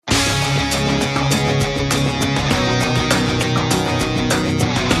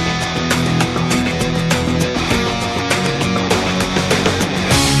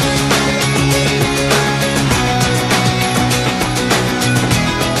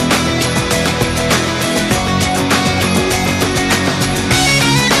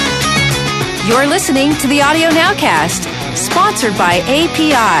You're listening to the Audio Nowcast, sponsored by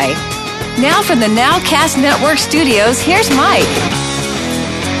API. Now from the Nowcast Network studios, here's Mike.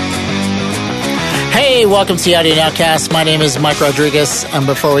 Hey, welcome to the Audio Nowcast. My name is Mike Rodriguez, and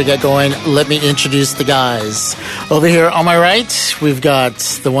before we get going, let me introduce the guys. Over here on my right, we've got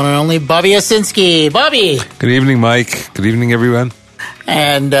the one and only Bobby Osinski. Bobby! Good evening, Mike. Good evening, everyone.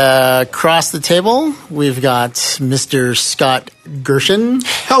 And across the table, we've got Mr. Scott Gershon.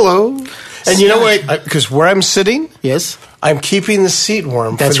 Hello. And you know what? Because where I'm sitting, yes, I'm keeping the seat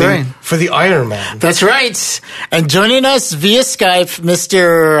warm. That's right. For the Iron Man. That's right. And joining us via Skype,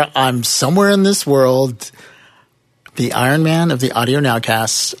 Mr. I'm somewhere in this world, the Iron Man of the Audio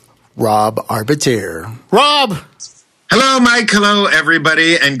Nowcast, Rob Arbiter. Rob! Hello, Mike. Hello,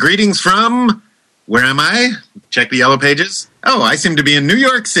 everybody. And greetings from... Where am I? Check the yellow pages. Oh, I seem to be in New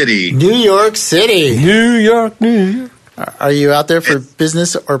York City. New York City. New York, New York. Are you out there for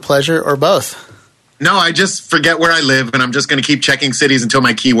business or pleasure or both? No, I just forget where I live, and I'm just going to keep checking cities until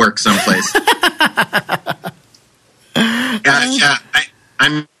my key works someplace.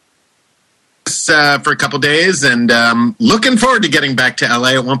 I'm for a couple days, and looking forward to getting back to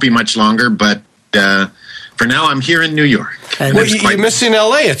LA. It won't be much longer, but for now, I'm here in New York. And Well, you're missing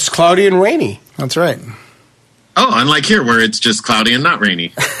LA. It's cloudy and rainy. That's right. Oh, unlike here, where it's just cloudy and not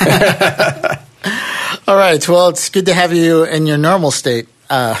rainy. All right. Well, it's good to have you in your normal state,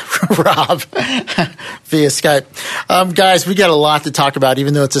 Rob, via Skype. Guys, we got a lot to talk about,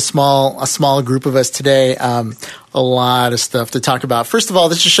 even though it's a small group of us today. A lot of stuff to talk about. First of all,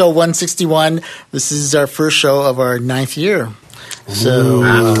 this is show 161. This is our first show of our 9th year. So,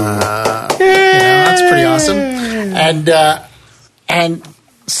 that's pretty awesome. And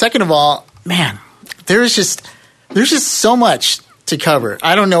second of all, man, there's just so much to cover.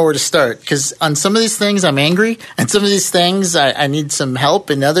 I don't know where to start because on some of these things I'm angry, and some of these things I need some help,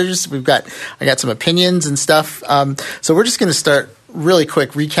 and others I got some opinions and stuff. So we're just going to start really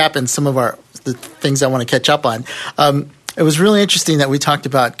quick recapping some of the things I want to catch up on. It was really interesting that we talked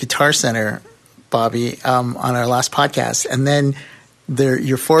about Guitar Center, Bobby, on our last podcast, and then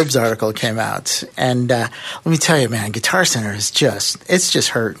your Forbes article came out, and let me tell you, man, Guitar Center is just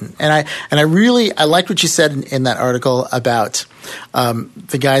hurting. And I like what you said in that article about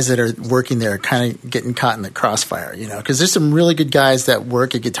the guys that are working there kind of getting caught in the crossfire, because there's some really good guys that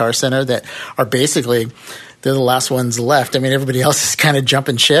work at Guitar Center that are basically they're the last ones left. I mean, everybody else is kind of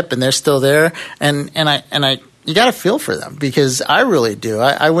jumping ship, and they're still there, and you got to feel for them because I really do.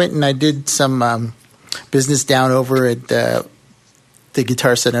 I went and I did some business down over at the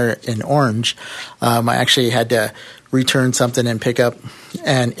Guitar Center in Orange. I actually had to return something and pick up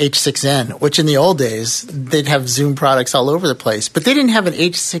an H6N, which in the old days, they'd have Zoom products all over the place. But they didn't have an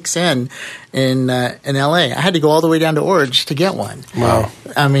H6N in LA. I had to go all the way down to Orange to get one. Wow.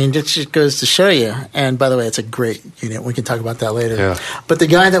 I mean, it just goes to show you. And by the way, it's a great unit. We can talk about that later. Yeah. But the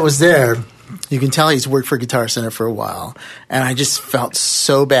guy that was there, you can tell he's worked for Guitar Center for a while. And I just felt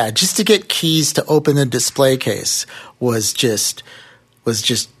so bad. Just to get keys to open the display case was just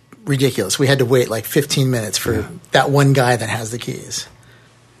ridiculous. We had to wait like 15 minutes for that one guy that has the keys.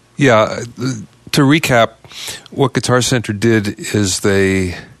 Yeah, to recap, what Guitar Center did is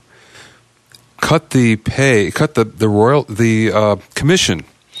they cut the commission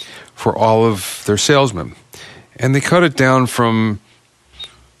for all of their salesmen, and they cut it down from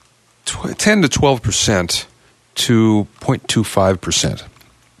 10 to 12% to 0.25%.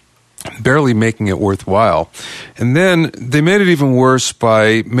 Barely making it worthwhile. And then they made it even worse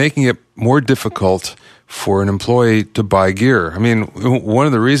by making it more difficult for an employee to buy gear. I mean, one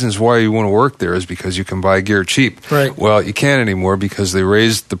of the reasons why you want to work there is because you can buy gear cheap. Right. Well, you can't anymore because they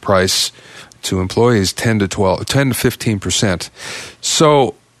raised the price to employees 10 to 15%.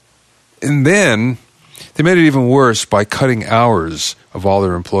 So, and then they made it even worse by cutting hours of all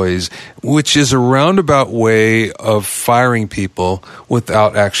their employees, which is a roundabout way of firing people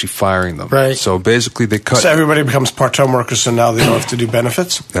without actually firing them. Right. So basically they cut... So everybody becomes part-time workers, so now they don't have to do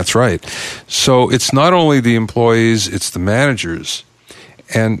benefits? That's right. So it's not only the employees, it's the managers.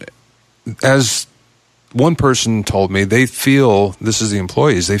 And as one person told me, they feel, this is the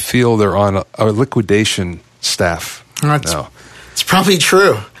employees, they feel they're on a liquidation staff now. It's probably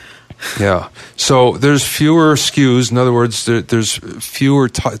true. Yeah. So there's fewer SKUs. In other words, there's fewer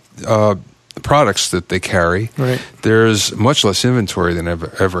products that they carry. Right. There's much less inventory than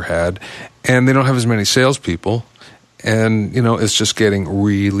ever had. And they don't have as many salespeople. And, it's just getting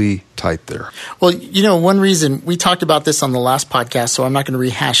really tight there. Well, one reason, we talked about this on the last podcast, so I'm not going to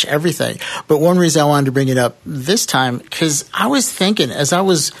rehash everything. But one reason I wanted to bring it up this time, because I was thinking, as I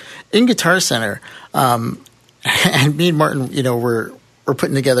was in Guitar Center, and me and Martin, we're we're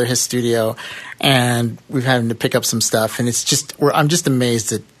putting together his studio, and we've had him to pick up some stuff, and it's just I'm just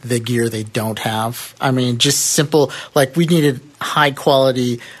amazed at the gear they don't have. I mean, just simple, like we needed high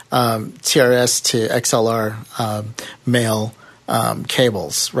quality TRS to XLR male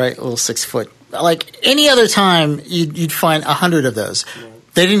cables, right? A little 6-foot. Like any other time, you'd find 100 of those.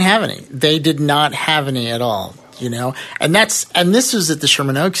 They didn't have any. They did not have any at all. You know, and this was at the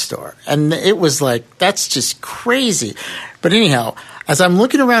Sherman Oaks store, and it was like, that's just crazy. But anyhow, as I'm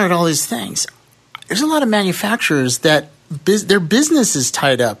looking around at all these things, there's a lot of manufacturers that their business is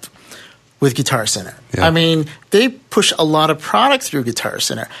tied up with Guitar Center. Yeah. I mean, they push a lot of product through Guitar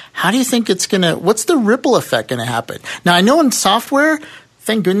Center. How do you think what's the ripple effect going to happen? Now, I know in software,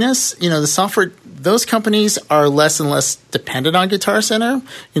 thank goodness, you know, the software, those companies are less and less dependent on Guitar Center,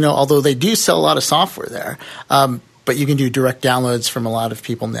 you know, although they do sell a lot of software there. But you can do direct downloads from a lot of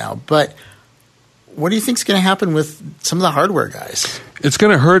people now. But what do you think is going to happen with some of the hardware guys? It's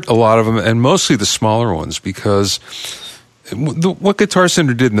going to hurt a lot of them, and mostly the smaller ones, because what Guitar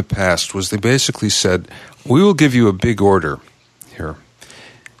Center did in the past was they basically said, we will give you a big order here.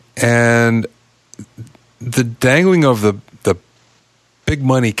 And the dangling of the big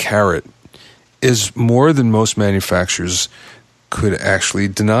money carrot is more than most manufacturers could actually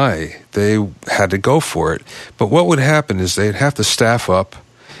deny. They had to go for it. But what would happen is they'd have to staff up,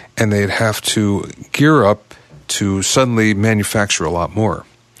 and they'd have to gear up to suddenly manufacture a lot more.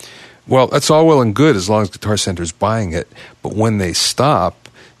 Well, that's all well and good as long as Guitar Center is buying it. But when they stop,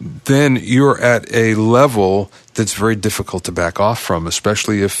 then you're at a level that's very difficult to back off from,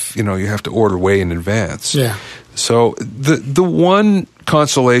 especially if, you know, you have to order way in advance. Yeah. So the one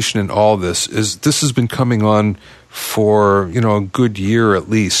consolation in all this is this has been coming on for, you know, a good year at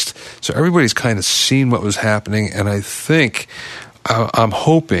least. So everybody's kind of seen what was happening, and I think I'm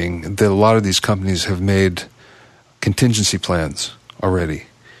hoping that a lot of these companies have made contingency plans already.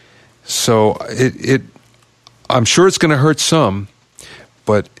 So I'm sure it's going to hurt some,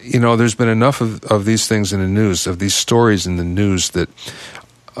 but, you know, there's been enough of these things in the news, of these stories in the news, that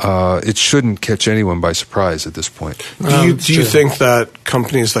it shouldn't catch anyone by surprise at this point. Do you think that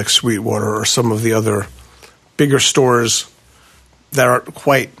companies like Sweetwater or some of the other bigger stores that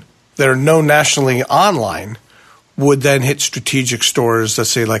are known nationally online would then hit strategic stores,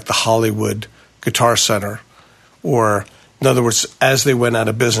 let's say like the Hollywood Guitar Center? Or, in other words, as they went out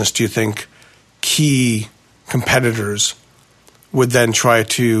of business, do you think key competitors would then try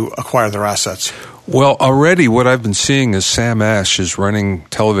to acquire their assets? Well, already what I've been seeing is Sam Ash is running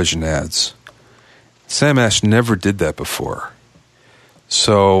television ads. Sam Ash never did that before.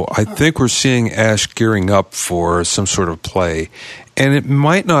 So I think we're seeing Ash gearing up for some sort of play. And it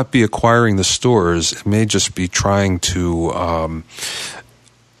might not be acquiring the stores. It may just be trying to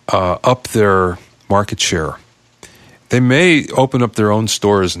up their market share. They may open up their own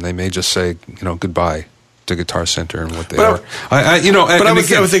stores, and they may just say, you know, goodbye to Guitar Center and what they are. I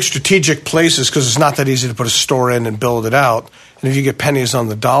would think strategic places, because it's not that easy to put a store in and build it out. And if you get pennies on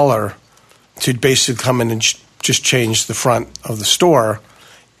the dollar to basically come in and just change the front of the store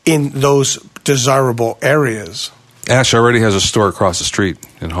in those desirable areas. Ash already has a store across the street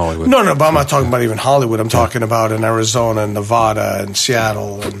in Hollywood. No, but I'm not talking about even Hollywood. I'm talking about in Arizona and Nevada and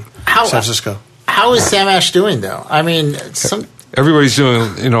Seattle and San Francisco. How is Sam Ash doing, though? I mean, everybody's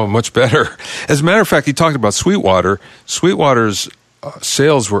doing, you know, much better. As a matter of fact, he talked about Sweetwater. Sweetwater's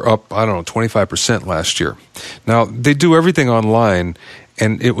sales were up, 25% last year. Now, they do everything online,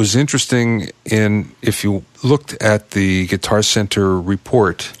 and it was interesting if you looked at the Guitar Center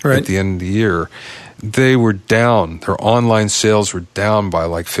report at the end of the year, they were down. Their online sales were down by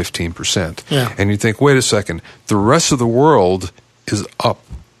like 15%. Yeah. And you think, wait a second, the rest of the world is up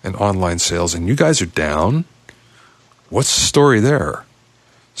in online sales, and you guys are down? What's the story there?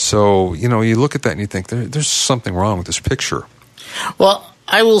 So, you know, you look at that and you think there's something wrong with this picture. Well,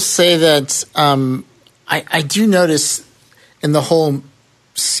 I will say that I do notice in the whole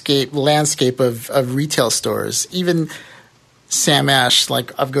landscape of retail stores, even Sam Ash,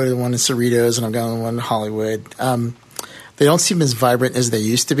 like I've gone to the one in Cerritos and I've gone to the one in Hollywood. They don't seem as vibrant as they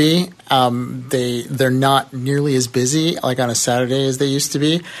used to be. They're not nearly as busy like on a Saturday as they used to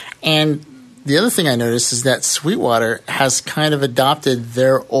be. And the other thing I noticed is that Sweetwater has kind of adopted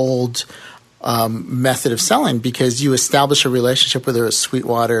their old method of selling, because you establish a relationship with a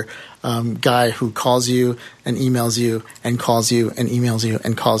Sweetwater guy who calls you and emails you and calls you and emails you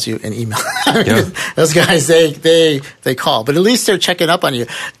and calls you and emails. Yeah. Those guys, they call, but at least they're checking up on you.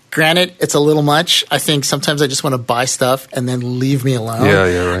 Granted, it's a little much. I think sometimes I just want to buy stuff and then leave me alone.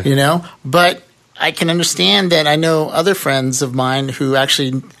 Yeah, right. You know, but I can understand that. I know other friends of mine who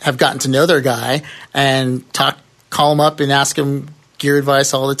actually have gotten to know their guy and call him up and ask him, gear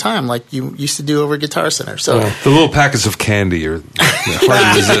advice all the time, like you used to do over at Guitar Center. So the little packets of candy are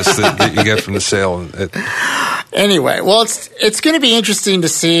hard to resist that you get from the sale. Anyway, well, it's going to be interesting to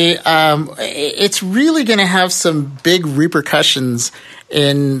see. It's really going to have some big repercussions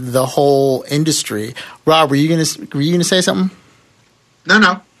in the whole industry. Rob, were you going to say something?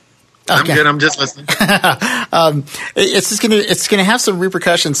 No. I'm Okay. good. I'm just listening. It's going to have some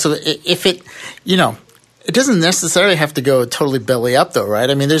repercussions. So if it, it doesn't necessarily have to go totally belly up, though, right?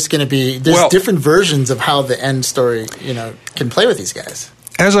 I mean, there's different versions of how the end story, can play with these guys.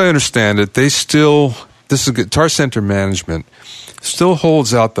 As I understand it, this is Guitar Center management still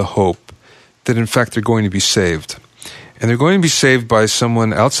holds out the hope that in fact they're going to be saved. And they're going to be saved by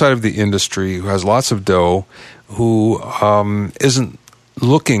someone outside of the industry who has lots of dough, who isn't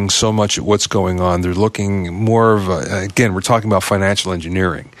looking so much at what's going on. They're looking more of, again, we're talking about financial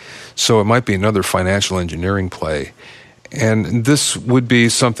engineering. So it might be another financial engineering play. And this would be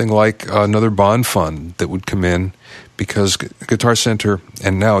something like another bond fund that would come in, because Guitar Center,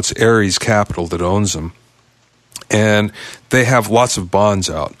 and now it's Ares Capital that owns them, and they have lots of bonds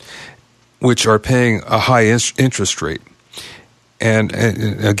out, which are paying a high interest rate. And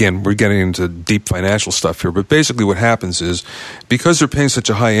again, we're getting into deep financial stuff here, but basically what happens is, because they're paying such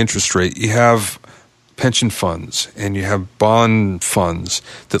a high interest rate, you have pension funds and you have bond funds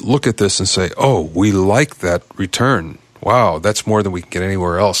that look at this and say, oh, we like that return. Wow, that's more than we can get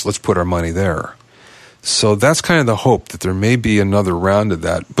anywhere else. Let's put our money there. So that's kind of the hope, that there may be another round of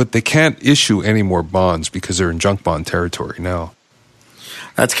that. But they can't issue any more bonds because they're in junk bond territory now.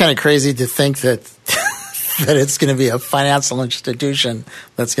 That's kind of crazy to think that that it's going to be a financial institution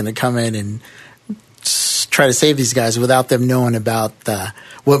that's going to come in and try to save these guys without them knowing about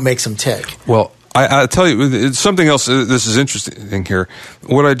what makes them tick. Well, I tell you, it's something else. This is interesting here.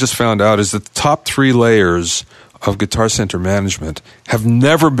 What I just found out is that the top 3 layers of Guitar Center management have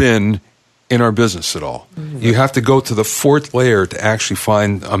never been in our business at all. Mm-hmm. You have to go to the 4th layer to actually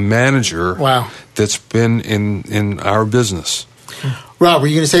find a manager that's been in our business. Rob, were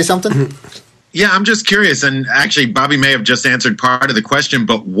you going to say something? Yeah, I'm just curious, and actually Bobby may have just answered part of the question,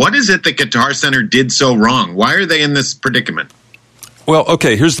 but what is it that Guitar Center did so wrong? Why are they in this predicament? Well,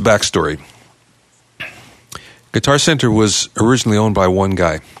 okay, here's the backstory. Guitar Center was originally owned by one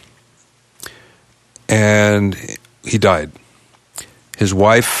guy, and he died. His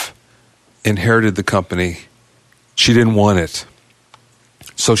wife inherited the company. She didn't want it,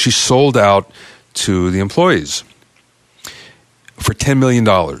 so she sold out to the employees for $10 million.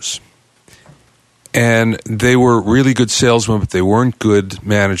 And they were really good salesmen, but they weren't good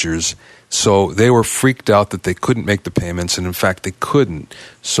managers. So they were freaked out that they couldn't make the payments, and in fact, they couldn't.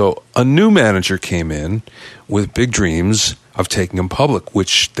 So a new manager came in with big dreams of taking them public,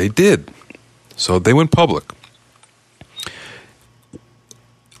 which they did. So they went public.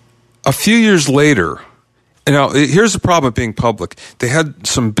 A few years later, now here's the problem with being public. They had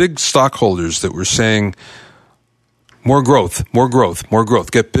some big stockholders that were saying, more growth, more growth, more growth.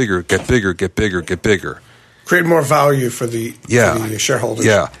 Get bigger, get bigger, get bigger, get bigger. Create more value for the shareholders.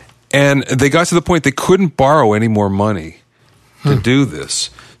 Yeah. And they got to the point they couldn't borrow any more money to do this.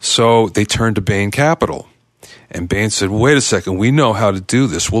 So they turned to Bain Capital. And Bain said, wait a second, we know how to do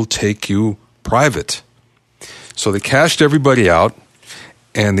this. We'll take you private. So they cashed everybody out,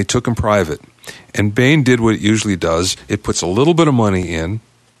 and they took them private. And Bain did what it usually does. It puts a little bit of money in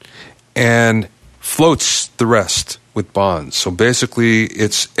and floats the rest with bonds. So basically,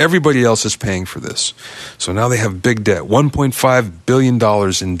 it's everybody else is paying for this. So now they have big debt, $1.5 billion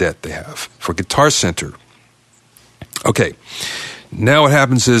in debt they have for Guitar Center. Okay, now what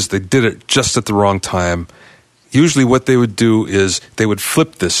happens is they did it just at the wrong time. Usually what they would do is they would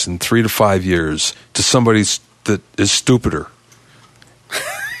flip this in 3 to 5 years to somebody that is stupider.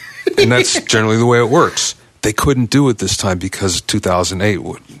 And that's generally the way it works. They couldn't do it this time because 2008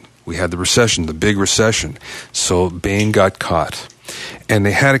 we had the recession, the big recession. So Bain got caught. And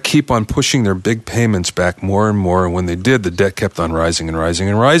they had to keep on pushing their big payments back more and more. And when they did, the debt kept on rising and rising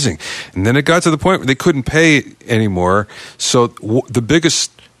and rising. And then it got to the point where they couldn't pay anymore. So the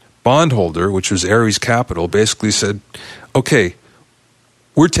biggest bondholder, which was Ares Capital, basically said, okay,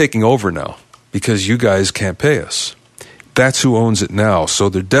 we're taking over now because you guys can't pay us. That's who owns it now. So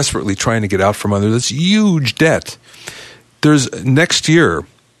they're desperately trying to get out from under this huge debt. Next year,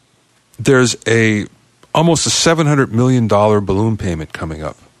 there's almost a $700 million balloon payment coming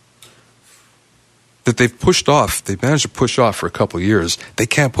up that they've pushed off. They've managed to push off for a couple of years. They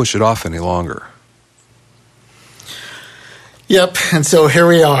can't push it off any longer. Yep, and so here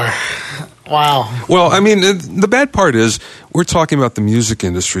we are. Wow. Well, I mean, the bad part is we're talking about the music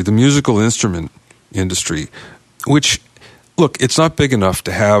industry, the musical instrument industry, which, look, it's not big enough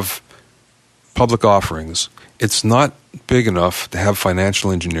to have public offerings. It's not big enough to have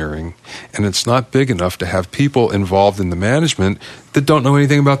financial engineering, and it's not big enough to have people involved in the management that don't know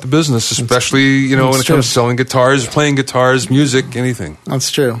anything about the business, especially when it comes to selling guitars, playing guitars, music, anything.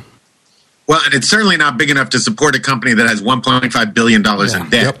 That's true. Well, and it's certainly not big enough to support a company that has $1.5 billion in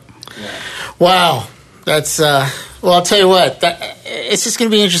debt. Yep. Wow. That's well, I'll tell you what. It's just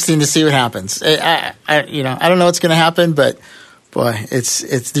going to be interesting to see what happens. I don't know what's going to happen, but boy,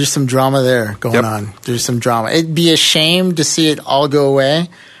 it's there's some drama there going on. There's some drama. It'd be a shame to see it all go away,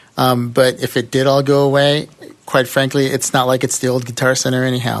 but if it did all go away, quite frankly, it's not like it's the old Guitar Center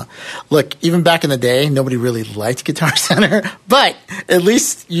anyhow. Look, even back in the day, nobody really liked Guitar Center, but at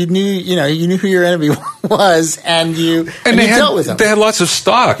least you knew who your enemy was, and you dealt with them. They had lots of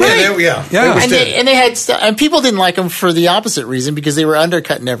stock. Right. Yeah. And they had and people didn't like them for the opposite reason, because they were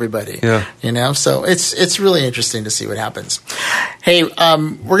undercutting everybody. Yeah. So it's really interesting to see what happens. Hey, we're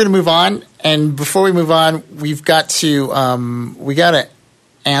going to move on, and before we move on, we've got to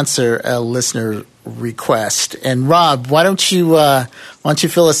answer a listener request. And Rob, why don't you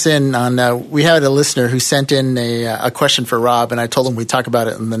fill us in on? We had a listener who sent in a question for Rob, and I told him we'd talk about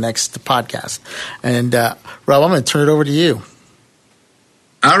it in the next podcast. And Rob, I'm going to turn it over to you.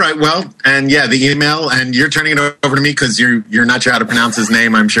 All right. Well, and the email, and you're turning it over to me because you're not sure how to pronounce his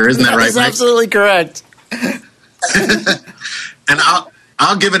name, I'm sure, isn't that right? That's absolutely correct. And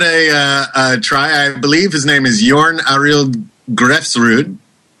I'll give it a try. I believe his name is Jorn Arild Grefsrud.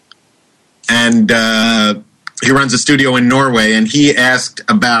 And he runs a studio in Norway, and he asked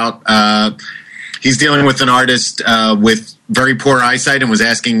about he's dealing with an artist with very poor eyesight, and was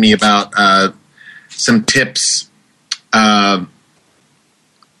asking me about some tips for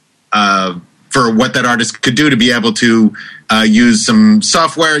what that artist could do to be able to use some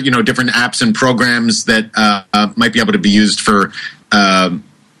software, different apps and programs that might be able to be used for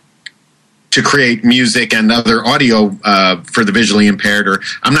to create music and other audio for the visually impaired. Or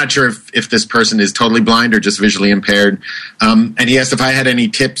I'm not sure if this person is totally blind or just visually impaired. And he asked if I had any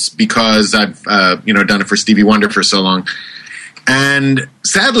tips, because I've done it for Stevie Wonder for so long. And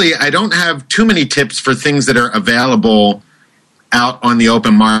sadly, I don't have too many tips for things that are available out on the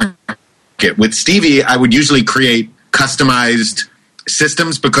open market. With Stevie, I would usually create customized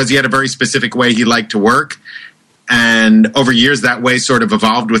systems because he had a very specific way he liked to work. And over years, that way sort of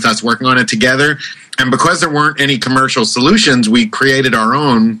evolved with us working on it together. And because there weren't any commercial solutions, we created our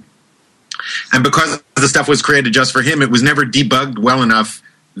own. And because the stuff was created just for him, it was never debugged well enough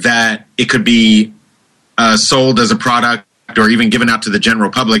that it could be sold as a product or even given out to the general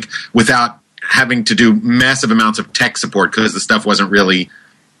public without having to do massive amounts of tech support, because the stuff wasn't really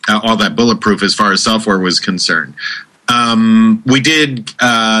all that bulletproof as far as software was concerned. He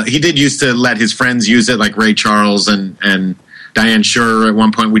did used to let his friends use it, like Ray Charles and Diane Schurer. At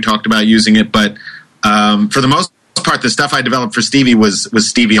one point we talked about using it, but for the most part, the stuff I developed for Stevie was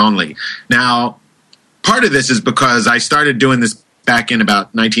Stevie only. Now, part of this is because I started doing this back in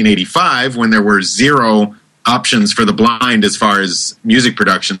about 1985, when there were zero options for the blind as far as music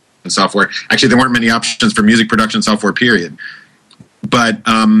production software. Actually, there weren't many options for music production software, period. But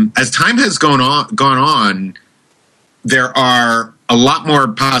as time has gone on, there are a lot more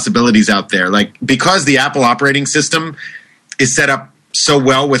possibilities out there. Like, because the Apple operating system is set up so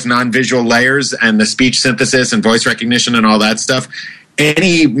well with non-visual layers and the speech synthesis and voice recognition and all that stuff,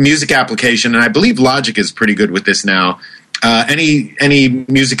 any music application, and I believe Logic is pretty good with this now, any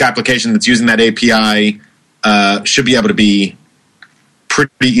music application that's using that API should be able to be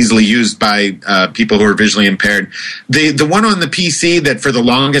pretty easily used by people who are visually impaired. The one on the PC that for the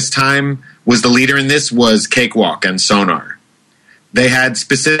longest time was the leader in this was Cakewalk and Sonar. They had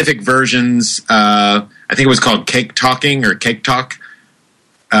specific versions. I think it was called Cake Talking or Cake Talk,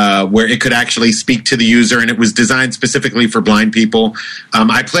 where it could actually speak to the user, and it was designed specifically for blind people.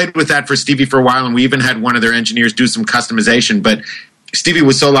 I played with that for Stevie for a while, and we even had one of their engineers do some customization. But Stevie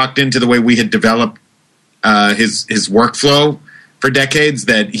was so locked into the way we had developed his workflow for decades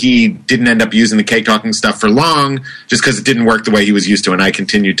that he didn't end up using the Cake Talking stuff for long, just because it didn't work the way he was used to, and I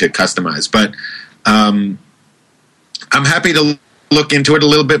continued to customize. But I'm happy to look into it a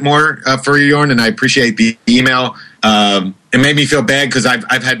little bit more for you, Jorn, and I appreciate the email. It made me feel bad because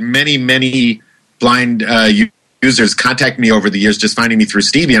I've had many blind users contact me over the years just finding me through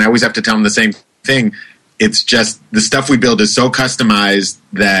Stevie, and I always have to tell them the same thing. It's just the stuff we build is so customized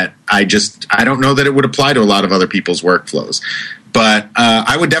that I don't know that it would apply to a lot of other people's workflows. But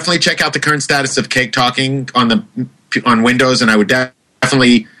I would definitely check out the current status of Cake Talking on Windows, and I would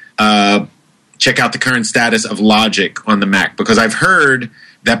definitely check out the current status of Logic on the Mac, because I've heard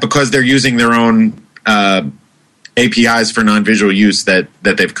that because they're using their own APIs for non-visual use that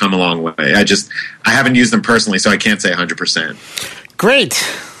they've come a long way. I haven't used them personally, so I can't say 100%. Great.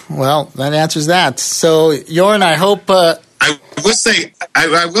 Well, that answers that. So, Jorn, I hope. I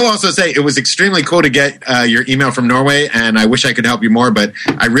will also say it was extremely cool to get your email from Norway, and I wish I could help you more, but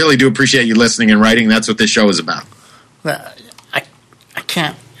I really do appreciate you listening and writing. That's what this show is about. I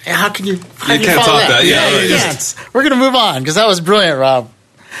can't. How can you? How You can can't follow top that. Yeah, you can't. We're going to move on because that was brilliant, Rob.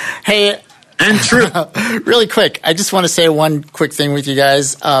 Hey. And true. Really quick, I just want to say one quick thing with you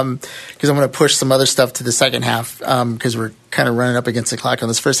guys because I'm going to push some other stuff to the second half because we're kind of running up against the clock on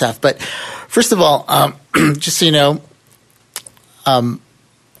this first half. But first of all, just so you know,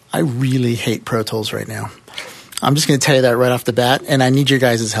 I really hate Pro Tools right now. I'm just going to tell you that right off the bat, and I need your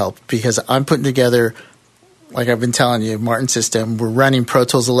guys' help because I'm putting together, like I've been telling you, Martin System. We're running Pro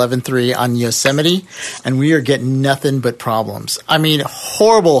Tools 11.3 on Yosemite, and we are getting nothing but problems. I mean,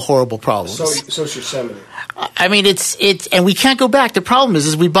 horrible problems. So it's Yosemite. I mean, it's and we can't go back. The problem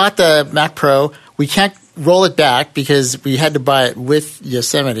is we bought the Mac Pro. We can't roll it back because we had to buy it with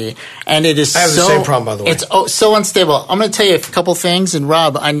Yosemite, and it is I have the same problem, by the way. It's so unstable. I'm going to tell you a couple things, and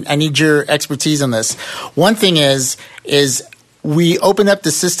Rob, I need your expertise on this. One thing is we open up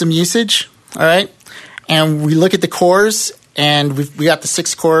the system usage, all right, and we look at the cores, and we got the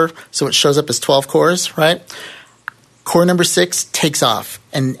 6 core, so it shows up as 12 cores, right? Core number 6 takes off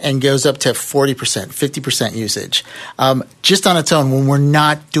and goes up to 40%, 50% usage just on its own when we're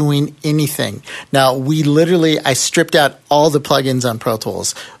not doing anything. Now, I stripped out all the plugins on Pro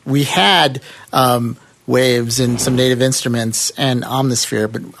Tools. We had Waves and some native instruments and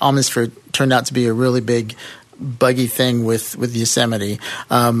Omnisphere, but Omnisphere turned out to be a really big, buggy thing with Yosemite.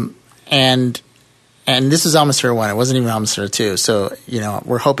 And this is Omnisphere 1. It wasn't even Omnisphere 2. So,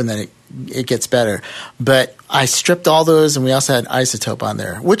 we're hoping that it gets better. But I stripped all those, and we also had Isotope on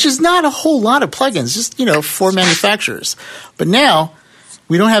there, which is not a whole lot of plugins, just, 4 manufacturers. But now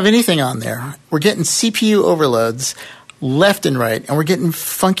we don't have anything on there. We're getting CPU overloads left and right, and we're getting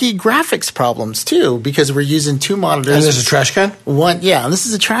funky graphics problems too because we're using 2 monitors. And there's a trash can? And this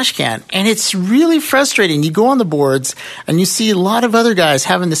is a trash can. And it's really frustrating. You go on the boards and you see a lot of other guys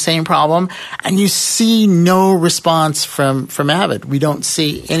having the same problem, and you see no response from Avid. We don't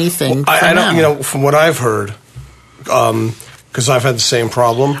see anything I don't, from what I've heard, because I've had the same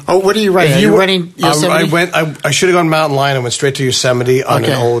problem. Oh, what are you running? Are you running Yosemite? I should have gone Mountain Lion and went straight to Yosemite on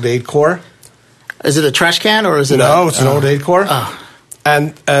an old 8-core. Is it a trash can or is it it's an old 8-core.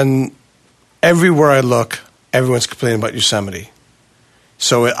 And everywhere I look, everyone's complaining about Yosemite.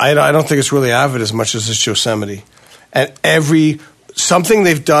 So I don't think it's really Avid as much as it's Yosemite. And something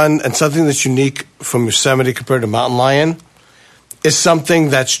they've done and something that's unique from Yosemite compared to Mountain Lion is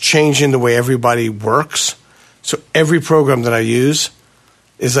something that's changing the way everybody works. So every program that I use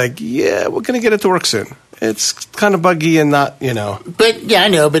is like, we're going to get it to work soon. It's kind of buggy and not, But, yeah, I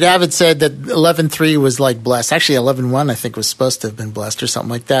know. But Avid said that 11.3 was, blessed. Actually, 11.1, I think, was supposed to have been blessed or something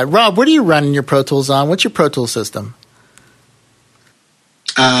like that. Rob, what are you running your Pro Tools on? What's your Pro Tools system?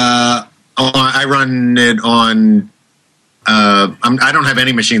 I run it on I don't have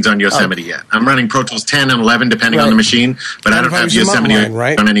any machines on Yosemite yet. I'm running Pro Tools 10 and 11, depending on the machine. But I don't have Yosemite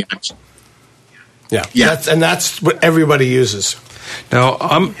on any machine. Yeah. That's what everybody uses. Now,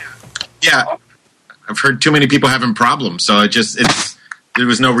 I've heard too many people having problems, so there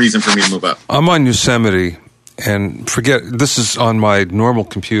was no reason for me to move up. I'm on Yosemite, and this is on my normal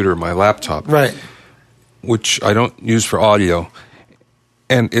computer, my laptop, right, which I don't use for audio,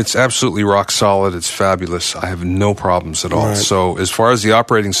 and it's absolutely rock solid. It's fabulous. I have no problems at all. Right. So as far as the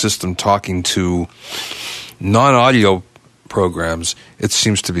operating system talking to non-audio programs, it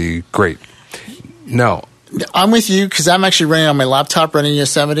seems to be great. Now, I'm with you because I'm actually running on my laptop, running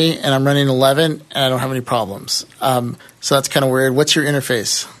Yosemite, and I'm running 11, and I don't have any problems. So that's kind of weird. What's your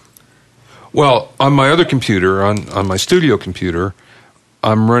interface? Well, on my other computer, on my studio computer,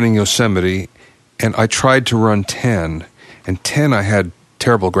 I'm running Yosemite, and I tried to run 10, and 10 I had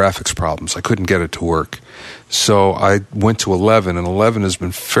terrible graphics problems. I couldn't get it to work. So I went to 11, and 11 has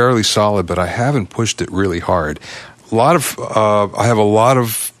been fairly solid, but I haven't pushed it really hard. I have a lot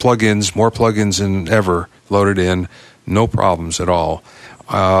of plugins, more plugins than ever loaded in, no problems at all.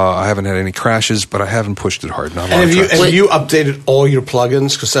 I haven't had any crashes, but I haven't pushed it hard. Have you updated all your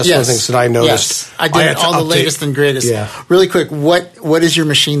plugins? Because that's one of the things that I noticed. Yes, I did all the latest and greatest. Yeah. Really quick, what is your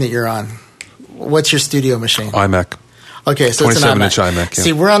machine that you're on? What's your studio machine? iMac. Okay, so it's an 27-inch iMac. Yeah.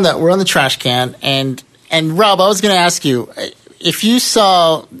 See, we're on the trash can, and Rob, I was going to ask you if you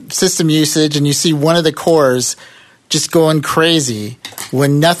saw system usage and you see one of the cores just going crazy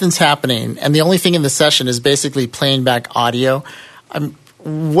when nothing's happening, and the only thing in the session is basically playing back audio.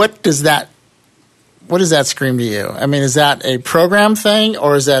 What does that what does that scream to you? I mean, is that a program thing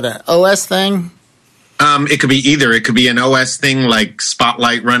or is that an OS thing? It could be either. It could be an OS thing like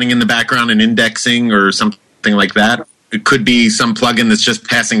Spotlight running in the background and indexing or something like that. It could be some plugin that's just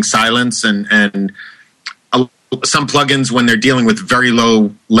passing silence and some plugins, when they're dealing with very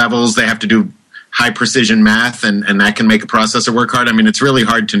low levels, they have to do high precision math, and that can make a processor work hard. I mean, it's really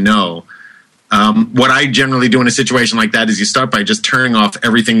hard to know. What I generally do in a situation like that is you start by just turning off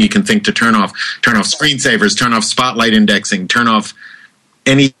everything you can think to turn off. Turn off screensavers, turn off Spotlight indexing, turn off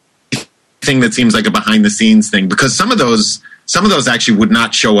anything that seems like a behind-the-scenes thing. Because some of those actually would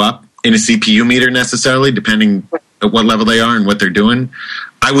not show up in a CPU meter necessarily, depending at what level they are and what they're doing.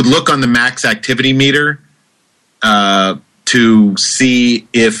 I would look on the max activity meter to see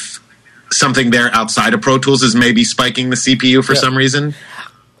if something there outside of Pro Tools is maybe spiking the CPU for some reason.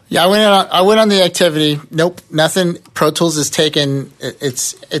 Yeah, I went on the activity. Nope, nothing. Pro Tools is taken.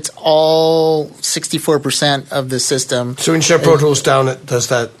 It's all 64% of the system. So when you shut Pro Tools down, does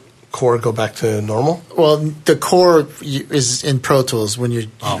that core go back to normal? Well, the core is in Pro Tools when you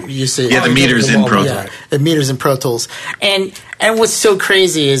see the meter's in Pro Tools. Yeah, the meter's in Pro Tools. And what's so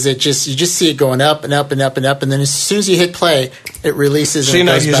crazy is you just see it going up and up and up and up, and then as soon as you hit play, it releases. So you're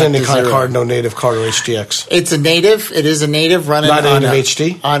not using any kind of zero. card, no native card or HDX. It's a native. It is a native running not on native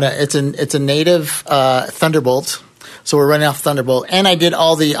HD. It's a native Thunderbolt. So we're running off Thunderbolt, and I did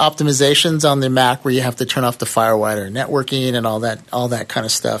all the optimizations on the Mac where you have to turn off the FireWire networking and all that kind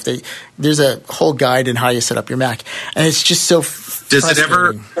of stuff. There's a whole guide in how you set up your Mac, and it's just so. Does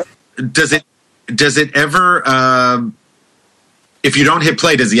it ever? If you don't hit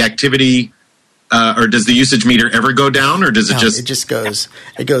play, does the activity or does the usage meter ever go down, or does it just? It just goes.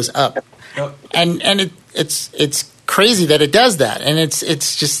 It goes up, and it's crazy that it does that, and it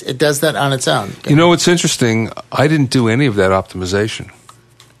does that on its own. You know what's interesting? I didn't do any of that optimization.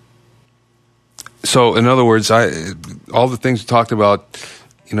 So in other words, all the things you talked about,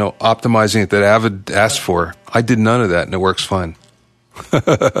 optimizing it that Avid asked for, I did none of that, and it works fine.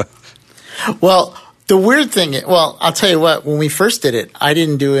 Well, the weird thing, I'll tell you what, when we first did it, I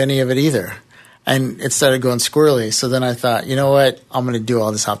didn't do any of it either. And it started going squirrely. So then I thought, you know what? I'm going to do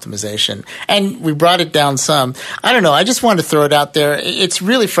all this optimization. And we brought it down some. I don't know. I just wanted to throw it out there. It's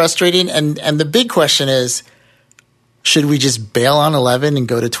really frustrating. And the big question is, should we just bail on 11 and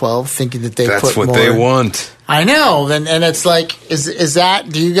go to 12 thinking that That's what they want. I know. And it's like, is that,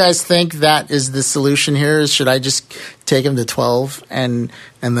 do you guys think that is the solution here? Should I just take them to 12 and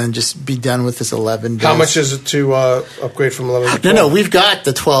then just be done with this 11 days? How much is it to upgrade from 11 to 12? No, we've got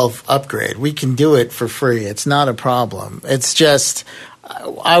the 12 upgrade. We can do it for free. It's not a problem. It's just,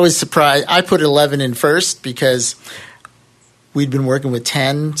 I was surprised. I put 11 in first because we'd been working with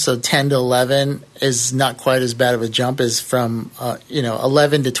 10, so 10 to 11 is not quite as bad of a jump as from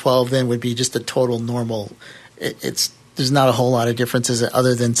 11 to 12. Then would be just a total normal. There's not a whole lot of differences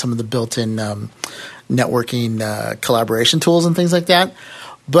other than some of the built-in networking collaboration tools and things like that.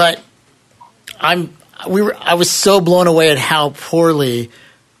 But I was so blown away at how poorly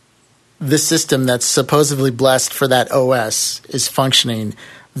the system that's supposedly blessed for that OS is functioning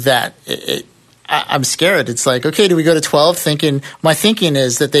that I'm scared. It's like, okay, do we go to 12? My thinking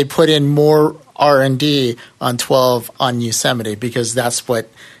is that they put in more R&D on 12 on Yosemite because that's what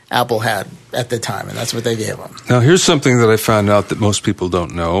Apple had at the time, and that's what they gave them. Now, here's something that I found out that most people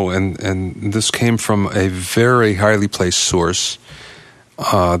don't know, and this came from a very highly placed source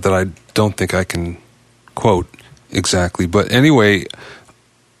that I don't think I can quote exactly. But anyway,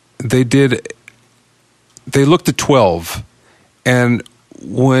 they looked at 12, and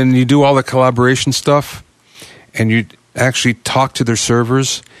when you do all the collaboration stuff and you actually talk to their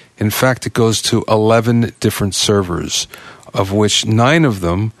servers, in fact, it goes to 11 different servers, of which 9 of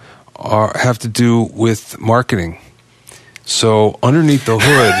them have to do with marketing. So underneath the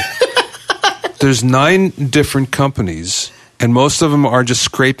hood, there's 9 different companies, and most of them are just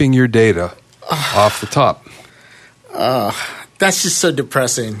scraping your data off the top. That's just so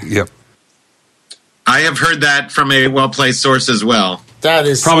depressing. Yep. I have heard that from a well-placed source as well. That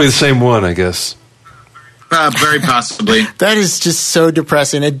is probably the same one, I guess. Very possibly. That is just so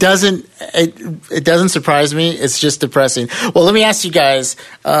depressing. It doesn't surprise me. It's just depressing. Well, let me ask you guys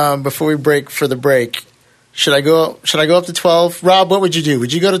before we break for the break. Should I go up to 12? Rob, what would you do?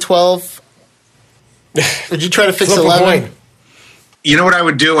 Would you go to 12? Would you try to fix 11? You know what I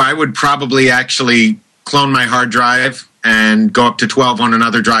would do? I would probably actually clone my hard drive and go up to 12 on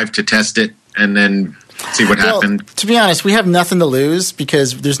another drive to test it, and then see what happened. To be honest, we have nothing to lose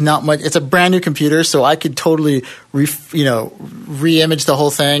because there's not much. It's a brand new computer, so I could totally re-image the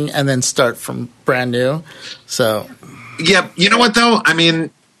whole thing and then start from brand new. So, yeah, you know what though? I mean,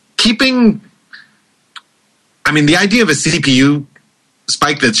 keeping I mean, the idea of a CPU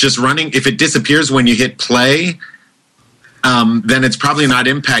spike that's just running, if it disappears when you hit play, then it's probably not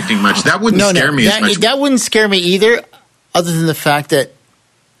impacting much. That wouldn't scare me as much. That wouldn't scare me either, other than the fact that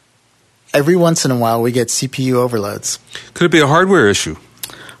every once in a while we get CPU overloads. Could it be a hardware issue?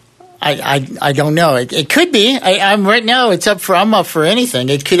 I don't know. It could be. I'm right now. I'm up for anything.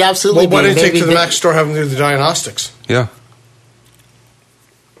 It could absolutely be. Well, why don't you take to the Mac store, have them do the diagnostics? Yeah.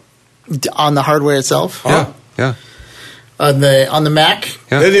 On the hardware itself? Yeah. Yeah. On the Mac?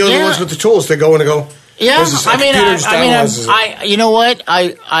 Yeah. They're the only ones with the tools. They go in and go. Yeah, you know what?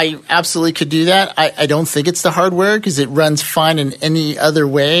 I absolutely could do that. I don't think it's the hardware because it runs fine in any other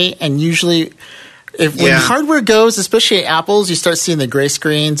way. And usually, when hardware goes, especially at Apple's, you start seeing the gray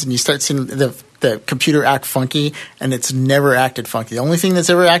screens and you start seeing the computer act funky, and it's never acted funky. The only thing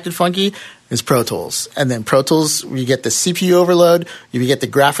that's ever acted funky is Pro Tools. And then Pro Tools, you get the CPU overload, you get the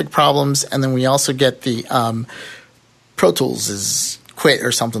graphic problems, and then we also get the Pro Tools is quit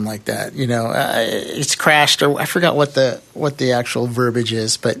or something like that. It's crashed, or I forgot what the actual verbiage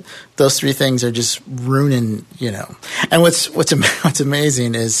is, but those three things are just ruining. And what's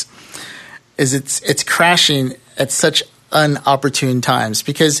amazing is it's crashing at such unopportune times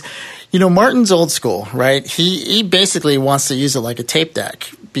because Martin's old school, right? He basically wants to use it like a tape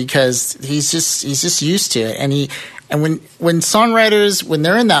deck because he's just used to it, and when songwriters, when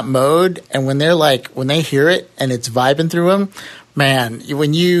they're in that mode and when they hear it and it's vibing through them, man,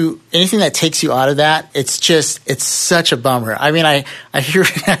 anything that takes you out of that, it's such a bummer. I mean, I hear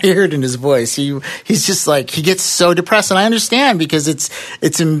it in his voice. He's just like, he gets so depressed, and I understand because it's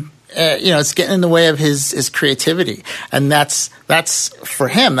getting in the way of his creativity, and that's for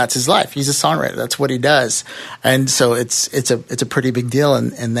him. That's his life. He's a songwriter. That's what he does, and so it's a pretty big deal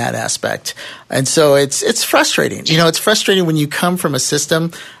in that aspect. And so it's frustrating. It's frustrating when you come from a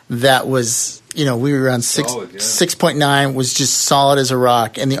system that was. We were on 6.9 was just solid as a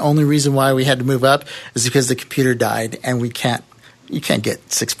rock, and the only reason why we had to move up is because the computer died, and you can't get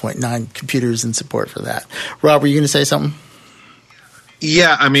 6.9 computers in support for that. Rob, were you going to say something?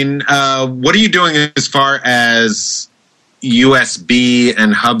 Yeah, I mean, what are you doing as far as USB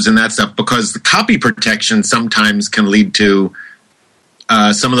and hubs and that stuff? Because the copy protection sometimes can lead to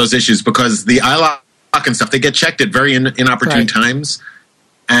some of those issues because the iLock and stuff, they get checked at very inopportune times.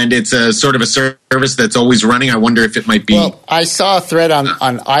 And it's a sort of a service that's always running. I wonder if it might be. Well, I saw a thread on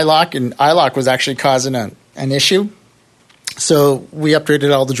iLock, and iLock was actually causing an issue. So we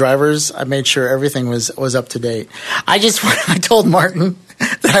upgraded all the drivers. I made sure everything was up to date. I told Martin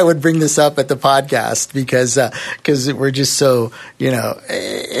that I would bring this up at the podcast because we're just so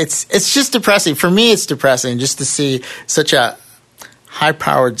it's just depressing for me. It's depressing just to see such a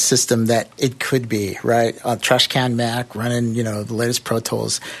high-powered system that it could be, right? A trash can Mac running, the latest Pro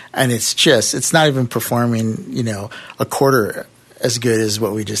Tools, and it's not even performing, a quarter as good as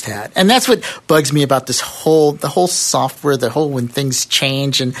what we just had. And that's what bugs me about the whole software, when things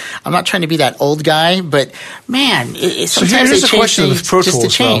change. And I'm not trying to be that old guy, but man, sometimes here's they a question with Pro Tools, just to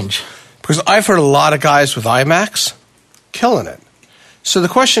change. Though, because I've heard a lot of guys with iMacs killing it. So the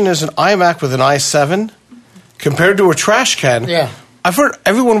question is, an iMac with an i7 compared to a trash can. Yeah. I've heard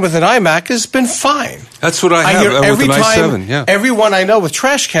everyone with an iMac has been fine. That's what I have hear every with an time, i7. Yeah. Everyone I know with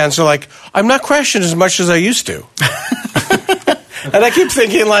trash cans are like, I'm not crashing as much as I used to. And I keep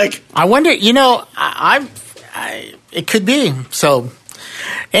thinking, like, I wonder. It could be. So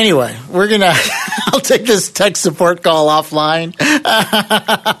anyway, I'll take this tech support call offline.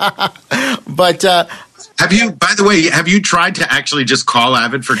 But. Have you tried to actually just call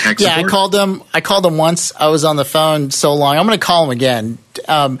Avid for tech support? Yeah, I called them once. I was on the phone so long. I'm going to call them again.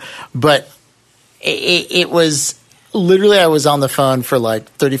 But it was literally, I was on the phone for like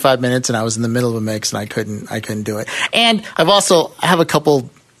 35 minutes, and I was in the middle of a mix, and I couldn't do it. And I have a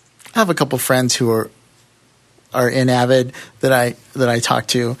couple friends who are in Avid that I talk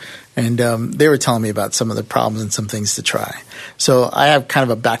to, and they were telling me about some of the problems and some things to try. So I have kind of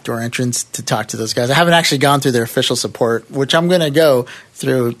a backdoor entrance to talk to those guys. I haven't actually gone through their official support, which I'm going to go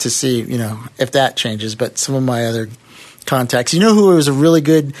through to see, if that changes. But some of my other contacts, who was a really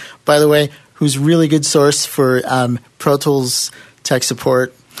good, by the way, who's really good source for Pro Tools tech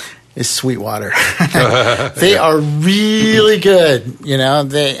support is Sweetwater. They are really good,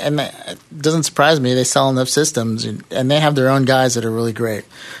 and it doesn't surprise me. They sell enough systems, and they have their own guys that are really great.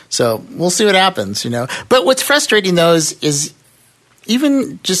 So we'll see what happens, But what's frustrating though is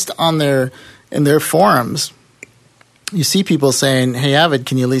even just in their forums, you see people saying, "Hey Avid,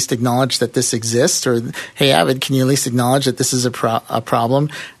 can you at least acknowledge that this exists?" Or, "Hey Avid, can you at least acknowledge that this is a problem?"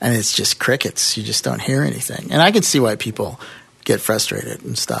 And it's just crickets. You just don't hear anything. And I can see why people get frustrated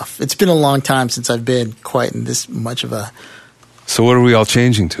and stuff. It's been a long time since I've been quite in this much of a. So what are we all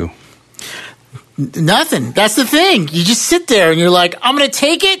changing to? Nothing. That's the thing. You just sit there and you're like, I'm going to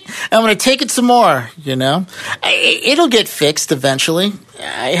take it. I'm going to take it some more. It'll get fixed eventually.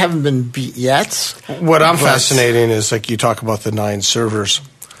 I haven't been beat yet. What I'm fascinating is like you talk about the 9 servers.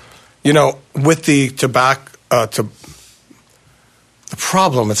 With the the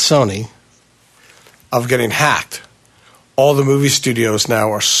problem with Sony of getting hacked, all the movie studios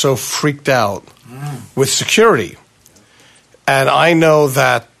now are so freaked out with security. And I know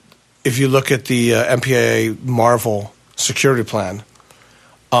that if you look at the MPAA Marvel security plan,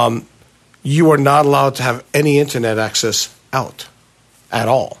 you are not allowed to have any internet access out at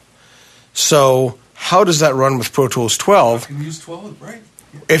all. So how does that run with Pro Tools 12? You can use 12, right?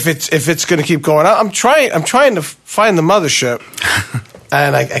 If it's going to keep going out, I'm trying to find the mothership,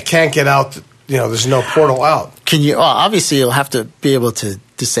 and I can't get out. There's no portal out. Can you? Obviously, you'll have to be able to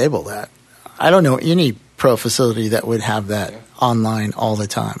disable that. I don't know any pro facility that would have that online all the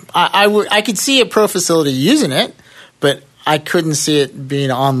time. I could see a pro facility using it, but I couldn't see it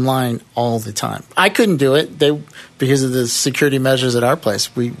being online all the time. I couldn't do it because of the security measures at our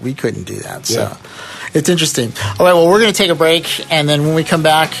place. We couldn't do that. So it's interesting. All right, well, we're going to take a break, and then when we come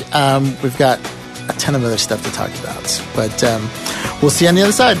back, we've got a ton of other stuff to talk about. But we'll see you on the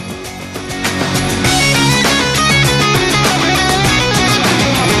other side.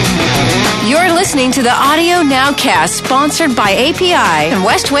 You're listening to the Audio Nowcast, sponsored by API and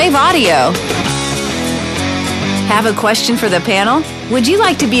Westwave Audio. Have a question for the panel? Would you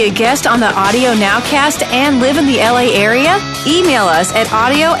like to be a guest on the Audio Nowcast and live in the LA area? Email us at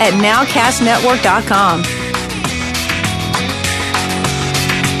audio@nowcastnetwork.com.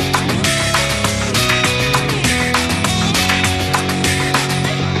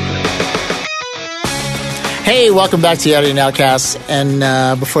 Hey, welcome back to the Audio Nowcast.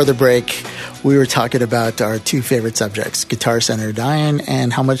 And before the break, we were talking about our 2 favorite subjects, Guitar Center dying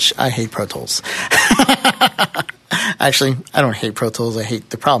and how much I hate Pro Tools. Actually, I don't hate Pro Tools. I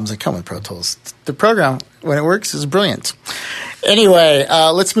hate the problems that come with Pro Tools. The program, when it works, is brilliant. Anyway,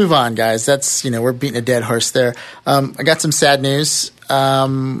 let's move on, guys. That's, we're beating a dead horse there. I got some sad news.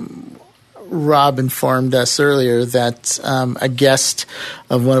 Rob informed us earlier that a guest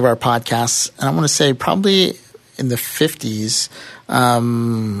of one of our podcasts, and I want to say probably in the 50s,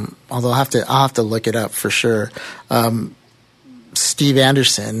 although I'll have to look it up for sure. Steve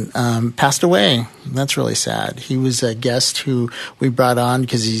Anderson passed away. That's really sad. He was a guest who we brought on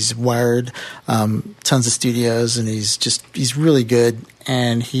because he's wired tons of studios, and he's really good.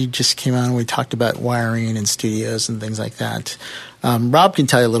 And he just came on and we talked about wiring and studios and things like that. Rob can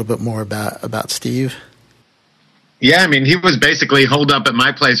tell you a little bit more about Steve. Yeah, I mean, he was basically holed up at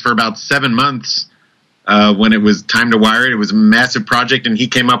my place for about 7 months when it was time to wire it. It was a massive project, and he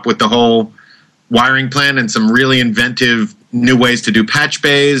came up with the whole wiring plan and some really inventive new ways to do patch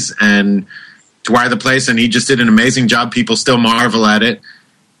bays and to wire the place, and he just did an amazing job. People still marvel at it.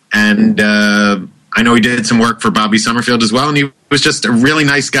 And I know he did some work for Bobby Summerfield as well, and he was just a really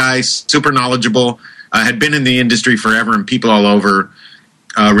nice guy, super knowledgeable, had been in the industry forever, and people all over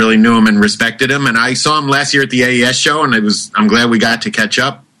really knew him and respected him. And I saw him last year at the AES show, and I'm glad we got to catch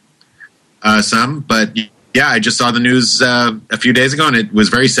up some. But yeah, I just saw the news a few days ago, and it was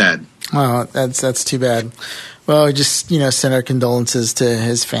very sad. Oh, that's too bad. Well, we just send our condolences to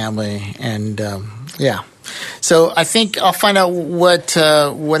his family, and yeah. So I think I'll find out what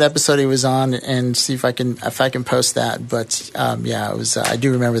episode he was on and see if I can post that. But yeah, it was. I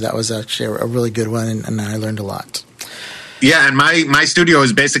do remember that was actually a really good one, and I learned a lot. Yeah, and my studio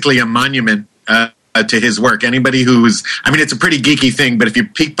is basically a monument to his work. Anybody it's a pretty geeky thing, but if you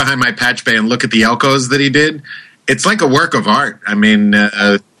peek behind my patch bay and look at the Elcos that he did, it's like a work of art. I mean,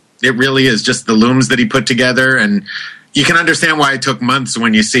 it really is just the looms that he put together, and you can understand why it took months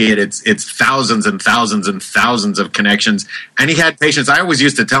when you see it. It's thousands and thousands and thousands of connections, and he had patience. I always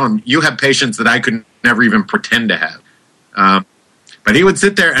used to tell him, you have patience that I could never even pretend to have. But he would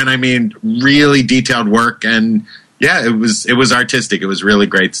sit there and, I mean, really detailed work, and yeah, it was artistic. It was really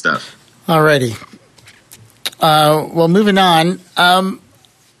great stuff. Alrighty. Well, moving on. I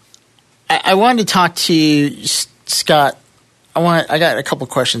wanted to talk to you, Scott. I got a couple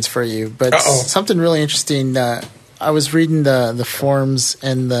questions for you, but something really interesting. I was reading the forums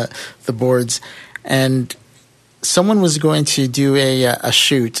and the boards, and someone was going to do a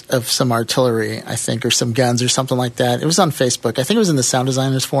shoot of some artillery, I think, or some guns or something like that. It was on Facebook. I think it was in the Sound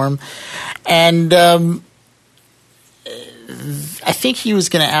Designers Forum, and I think he was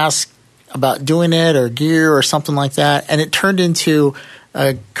going to ask about doing it or gear or something like that, and it turned into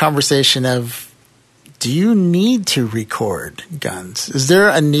a conversation of do you need to record guns? Is there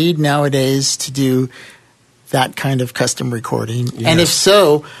a need nowadays to do that kind of custom recording? Yeah. And if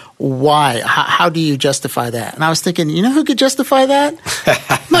so, why? How do you justify that? And I was thinking, you know who could justify that?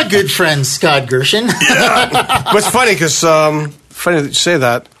 My good friend Scott Gershon. Yeah. But it's funny because, funny that you say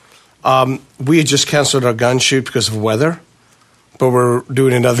that. We had just canceled our gun shoot because of weather, but we're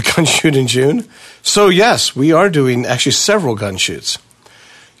doing another gun shoot in June. So yes, we are doing actually several gun shoots.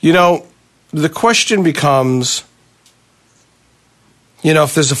 You know, the question becomes, you know,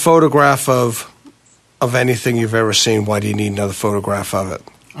 if there's a photograph of anything you've ever seen, why do you need another photograph of it?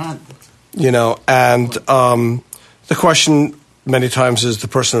 You know, and the question many times is the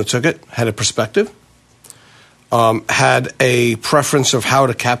person who took it had a perspective, had a preference of how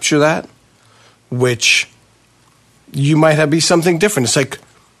to capture that, which you might have be something different. It's like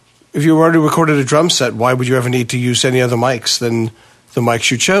if you already recorded a drum set, why would you ever need to use any other mics than the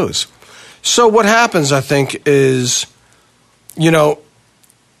mics you chose? So what happens, I think, is, you know,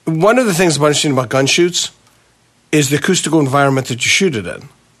 one of the things that's interesting about gun shoots is the acoustical environment that you shoot it in.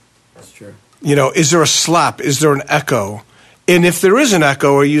 That's true. You know, is there a slap? Is there an echo? And if there is an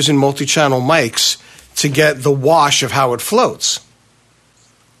echo, are you using multi-channel mics to get the wash of how it floats?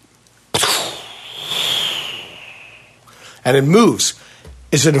 And it moves.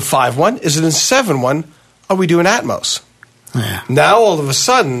 Is it in 5.1? Is it in 7.1? Are we doing Atmos? Yeah. Now, all of a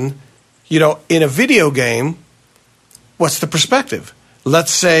sudden, you know, in a video game, what's the perspective?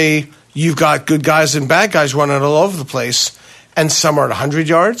 Let's say you've got good guys and bad guys running all over the place, and some are at 100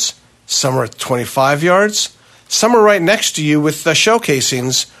 yards, some are at 25 yards, some are right next to you with the shell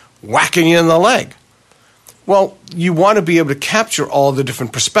casings whacking you in the leg. Well, you want to be able to capture all the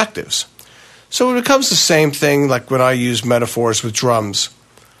different perspectives. So it becomes the same thing like when I use metaphors with drums.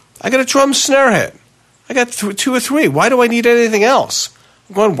 I got a drum snare hit. I got 2 or 3. Why do I need anything else?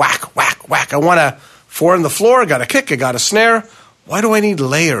 I'm going whack, whack, whack. I want a 4 on the floor. I got a kick. I got a snare. Why do I need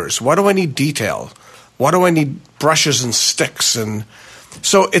layers? Why do I need detail? Why do I need brushes and sticks? And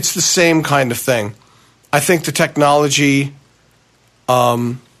so it's the same kind of thing. I think the technology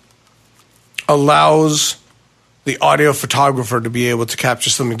allows the audio photographer to be able to capture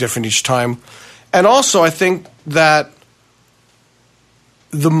something different each time. And also, I think that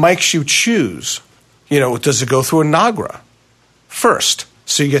the mics you choose, you know, does it go through a Nagra first?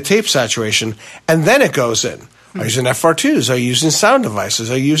 So you get tape saturation, and then it goes in. Are you using FR2s? Are you using sound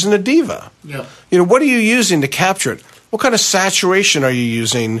devices? Are you using a Diva? Yeah. You know, what are you using to capture it? What kind of saturation are you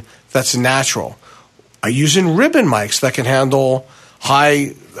using that's natural? Are you using ribbon mics that can handle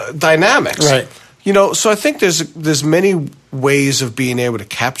high dynamics? Right. You know, so I think there's many ways of being able to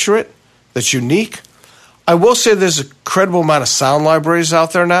capture it that's unique. I will say there's a credible amount of sound libraries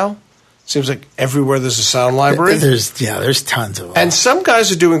out there now. Seems like everywhere there's a sound library. There's tons of them. And some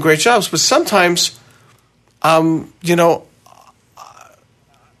guys are doing great jobs, but sometimes, you know,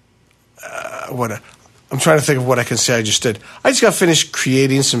 I'm trying to think of what I can say I just did. I just got finished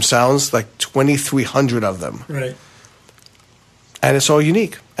creating some sounds, like 2,300 of them. Right. And it's all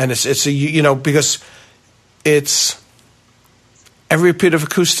unique. And it's a, you know, because it's every bit of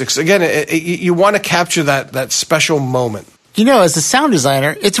acoustics. Again, you want to capture that special moment. You know, as a sound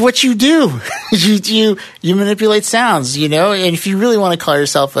designer, it's what you do. you manipulate sounds, you know, and if you really want to call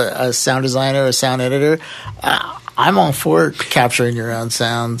yourself a sound designer or a sound editor, I'm all for capturing your own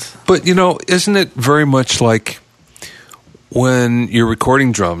sound. But, you know, isn't it very much like when you're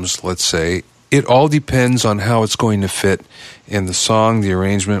recording drums, let's say, it all depends on how it's going to fit in the song, the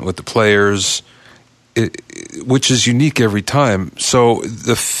arrangement with the players, which is unique every time. So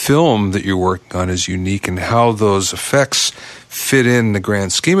the film that you're working on is unique, and how those effects fit in the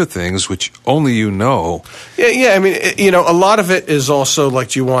grand scheme of things, which only you know. Yeah. I mean, you know, a lot of it is also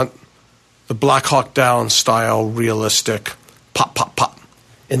like, do you want the Black Hawk Down style, realistic pop, pop, pop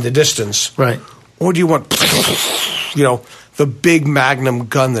in the distance? Right. Or do you want, you know, the big Magnum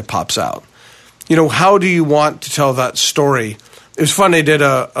gun that pops out? You know, how do you want to tell that story? It was fun. They did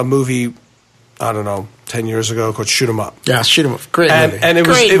a movie, I don't know, 10 years ago called Shoot 'Em Up. Yeah, Shoot 'Em Up. Great movie. And it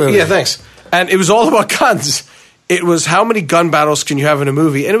Great was, movie. yeah, thanks. And it was all about guns. It was how many gun battles can you have in a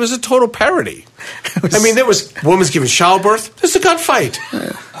movie? And it was a total parody. I mean, there was women's giving childbirth. There's a gunfight.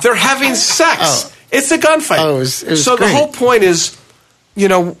 They're having sex. Oh. It's a gunfight. Oh, it was so great. the whole point is, you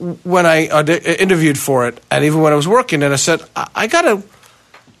know, when I interviewed for it, and even when I was working, and I said, I don't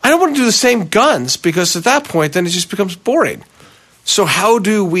want to do the same guns, because at that point, then it just becomes boring. So how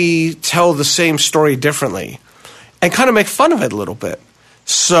do we tell the same story differently and kind of make fun of it a little bit?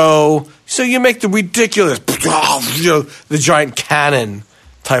 So you make the ridiculous, you know, the giant cannon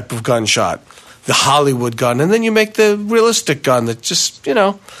type of gunshot, the Hollywood gun, and then you make the realistic gun that just, you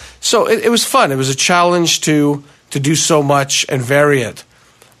know. So it was fun. It was a challenge to do so much and vary it.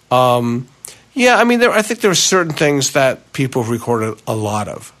 Yeah, I mean, I think there are certain things that people have recorded a lot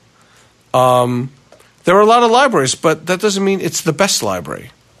of. There are a lot of libraries, but that doesn't mean it's the best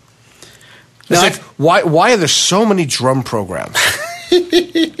library. It's like, why are there so many drum programs?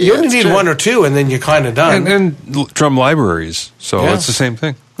 You only need one or two, and then you're kind of done. And drum libraries, so Yeah. it's the same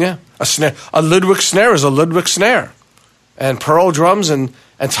thing. Yeah, a Ludwig snare is a Ludwig snare, and Pearl drums and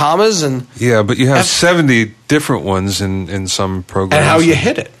tamas and Yeah, but you have 70 different ones in some programs. and how you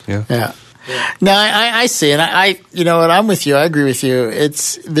hit it. Yeah. Yeah. No, I see, and I you know what, I'm with you. I agree with you.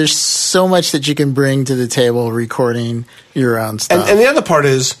 There's so much that you can bring to the table recording your own stuff. And the other part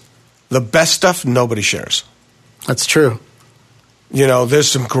is the best stuff nobody shares. That's true. You know, there's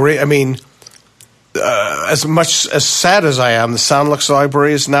some great. I mean, as much as sad as I am, the SoundLux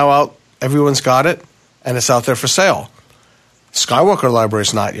library is now out. Everyone's got it, and it's out there for sale. Skywalker library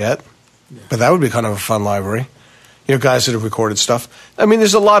is not yet, but that would be kind of a fun library. You know, guys that have recorded stuff. I mean,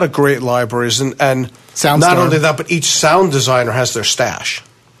 there's a lot of great libraries, and Soundstorm. not only that, but each sound designer has their stash,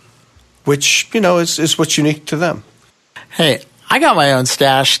 which, you know, is what's unique to them. Hey, I got my own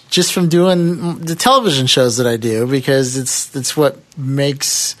stash just from doing the television shows that I do, because it's what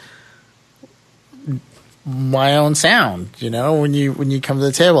makes my own sound. You know, when you come to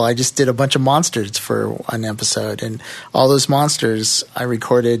the table, I just did a bunch of monsters for an episode, and all those monsters I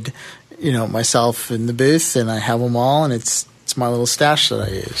recorded, you know, myself in the booth, and I have them all, and it's my little stash that I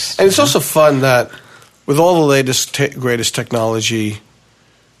use. And it's also fun that with all the latest, greatest technology,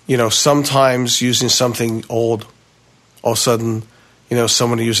 you know, sometimes using something old, all of a sudden, you know,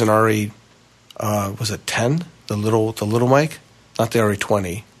 someone using RE, was it 10? The little mic? Not the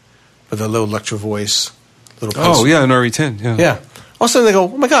RE20, but the little Electro Voice. Oh, yeah, an RE10. Yeah. Yeah. All of a sudden they go,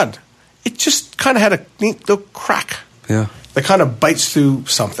 oh my God, it just kind of had a neat little crack Yeah. that kind of bites through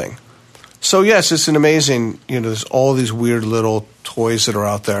something. So, yes, it's an amazing, you know, there's all these weird little toys that are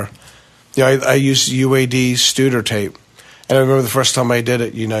out there. You know, I use UAD Studer tape. And I remember the first time I did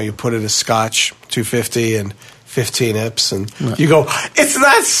it, you know, you put it as Scotch 250 and 15 IPs, and you go, it's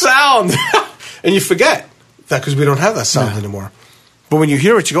that sound! And you forget that because we don't have that sound anymore. But when you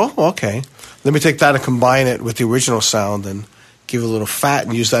hear it, you go, oh, okay. Let me take that and combine it with the original sound and give it a little fat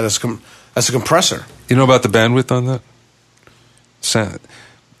and use that as a compressor. You know about the bandwidth on that?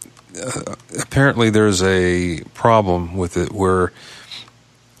 Apparently there's a problem with it where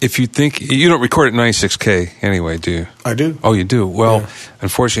if you think you don't record at 96K anyway, do you? I do. Oh, you do. Well,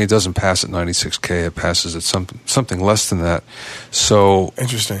 unfortunately, it doesn't pass at 96K. It passes at something less than that. So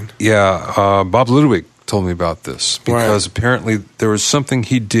Interesting. yeah, Bob Ludwig told me about this because apparently there was something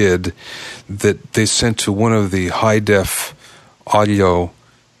he did that they sent to one of the high def audio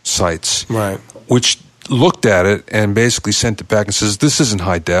sites, Right. which looked at it and basically sent it back and says, "This isn't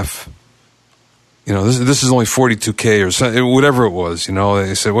high def. You know, this is only 42K or something, whatever it was." You know,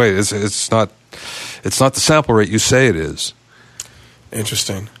 they said, "Wait, it's not the sample rate you say it is."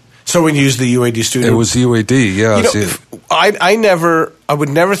 Interesting. So when you use the UAD Studio, It was the UAD, yeah. you know, See, I would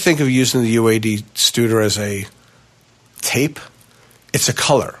never think of using the UAD Studer as a tape. It's a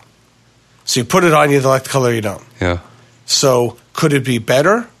color. So you put it on, you like the color, you don't. yeah. So could it be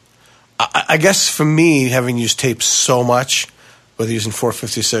better? I guess for me, having used tape so much, whether using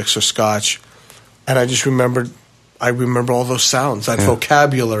 456 or Scotch, and I remember all those sounds, that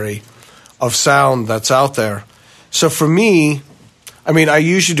vocabulary of sound that's out there. So for me, I mean, I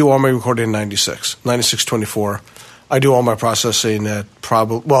usually do all my recording in 9624. I do all my processing at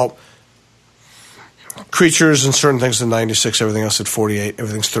Creatures and certain things in 96, everything else at 48,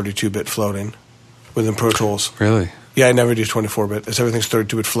 everything's 32-bit floating within Pro Tools. Really? Yeah, I never do 24-bit. Everything's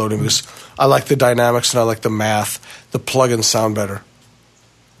 32-bit floating because I like the dynamics and I like the math. The plugins sound better.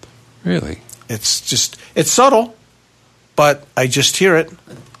 Really? It's subtle, but I just hear it.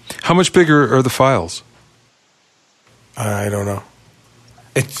 How much bigger are the files? I don't know.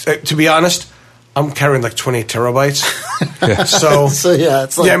 To be honest, I'm carrying like 28 terabytes. Yeah. So yeah,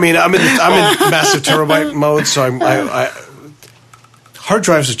 it's like I mean, I'm in massive terabyte mode, so hard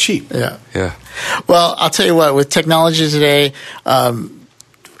drives are cheap. yeah. Yeah. Well, I'll tell you what, with technology today,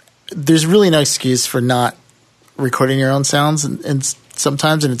 there's really no excuse for not recording your own sounds, and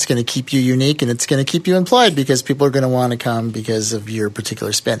sometimes, and it's going to keep you unique, and it's going to keep you employed because people are going to want to come because of your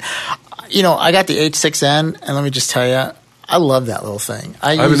particular spin. You know, I got the H6N, and let me just tell you, I love that little thing.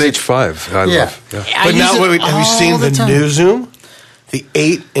 I have an use it- H5. I Yeah. love. Yeah. I But use now, it wait, have you all seen the time. new Zoom? The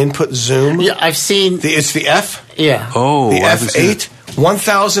 8-input Zoom? Yeah, I've seen. It's the F? Yeah. Oh, The I haven't seen F8?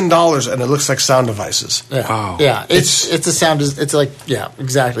 $1,000, and it looks like sound devices. Yeah. Wow. Yeah, it's a sound. It's like, yeah,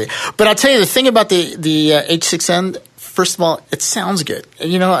 exactly. But I'll tell you the thing about the H6N first of all, it sounds good.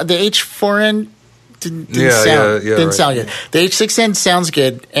 You know, the H4n didn't sound good. The H6n sounds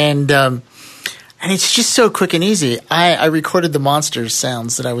good, and it's just so quick and easy. I recorded the monster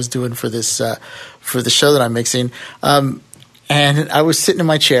sounds that I was doing for this for the show that I'm mixing, and I was sitting in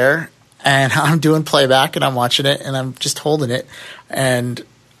my chair and I'm doing playback and I'm watching it and I'm just holding it and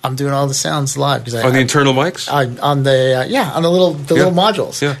I'm doing all the sounds live because on the internal mics. On the little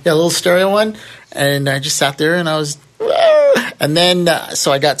modules, a little stereo one, and I just sat there and I was. And then,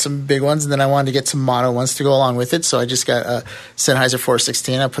 so I got some big ones, and then I wanted to get some mono ones to go along with it. So I just got a Sennheiser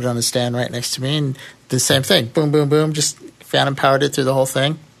 416. I put it on the stand right next to me, and did the same thing. Boom, boom, boom. Just phantom powered it through the whole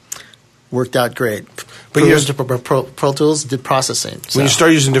thing. Worked out great. But here's Pro Tools did processing. So. When you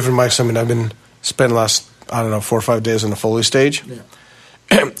start using different mics, I mean, I've been spending the last 4 or 5 days on the Foley stage,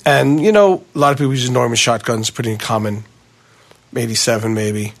 and you know, a lot of people use Neumann shotguns, pretty common, 87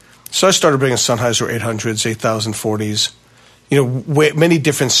 maybe. So I started bringing Sennheiser 800s, 8040s. You know, many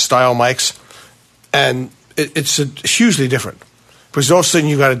different style mics, and it's hugely different because all of a sudden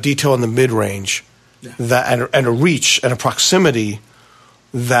you got a detail in the mid range, that and a reach and a proximity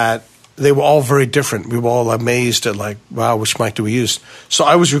that they were all very different. We were all amazed at like, wow, which mic do we use? So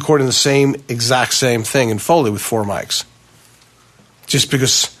I was recording the exact same thing in Foley with 4 mics, just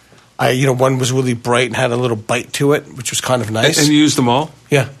because one was really bright and had a little bite to it, which was kind of nice. And you used them all?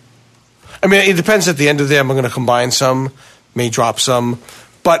 Yeah, I mean it depends. At the end of the day, I'm going to combine some. May drop some,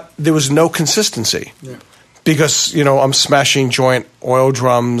 but there was no consistency because, you know, I'm smashing joint oil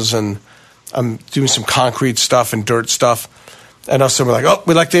drums and I'm doing some concrete stuff and dirt stuff. And also we're like, oh,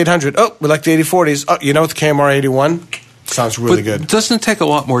 we like the 800. Oh, we like the 8040s. Oh, you know what, the KMR 81 sounds really good. Doesn't it take a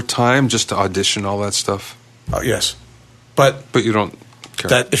lot more time just to audition all that stuff? Oh, yes. But you don't care.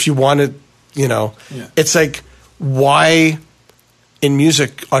 That if you wanted, you know, it's like, why in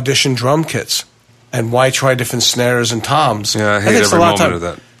music audition drum kits? And why try different snares and toms? Yeah, I hate every moment of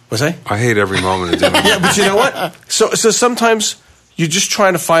that. What's that? I hate every moment of doing that. Yeah, but you know what? So sometimes you're just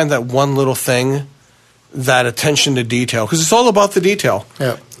trying to find that one little thing, that attention to detail, because it's all about the detail.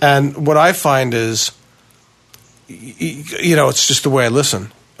 Yeah. And what I find is, you know, it's just the way I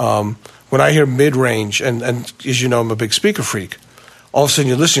listen. When I hear mid-range, and as you know, I'm a big speaker freak, all of a sudden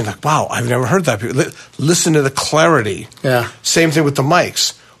you're listening like, wow, I've never heard that. Listen to the clarity. Yeah. Same thing with the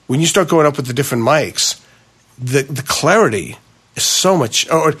mics. When you start going up with the different mics, the clarity is so much.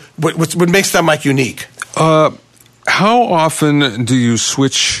 Or what makes that mic unique? How often do you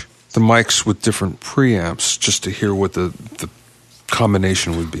switch the mics with different preamps just to hear what the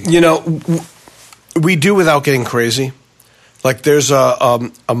combination would be? You know, we do without getting crazy. Like there's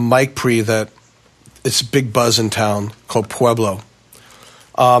a mic pre that it's a big buzz in town called Pueblo.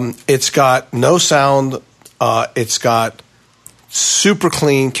 It's got no sound. It's got super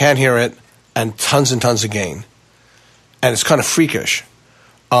clean, can't hear it, and tons of gain. And it's kind of freakish.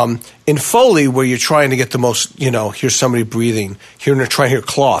 In Foley, where you're trying to get the most, you know, here's somebody breathing, trying to hear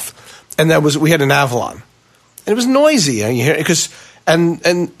cloth. And we had an Avalon. And it was noisy. And you hear it and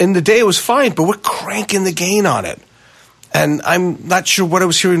in the day it was fine, but we're cranking the gain on it. And I'm not sure what I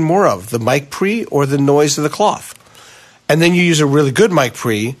was hearing more of, the mic pre or the noise of the cloth. And then you use a really good mic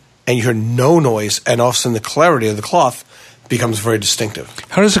pre, and you hear no noise, and all of a sudden the clarity of the cloth becomes very distinctive.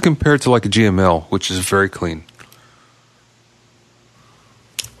 How does it compare to like a GML, which is very clean?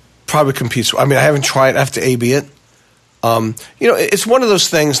 Probably competes. I mean, I haven't tried. I have to A/B it. You know, it's one of those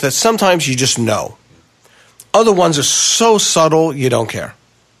things that sometimes you just know. Other ones are so subtle, you don't care.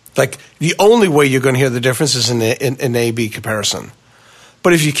 Like, the only way you're going to hear the difference is in an A/B comparison.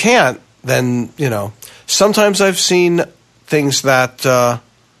 But if you can't, then, you know, sometimes I've seen things that, I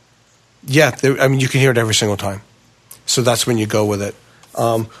mean, you can hear it every single time. So that's when you go with it.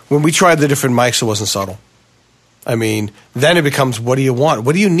 When we tried the different mics, it wasn't subtle. I mean, then it becomes, what do you want?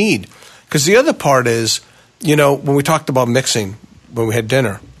 What do you need? Because the other part is, you know, when we talked about mixing, when we had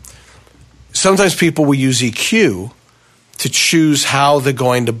dinner, sometimes people will use EQ to choose how they're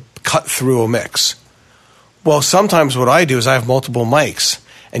going to cut through a mix. Well, sometimes what I do is I have multiple mics,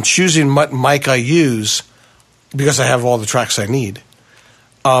 and choosing what mic I use, because I have all the tracks I need,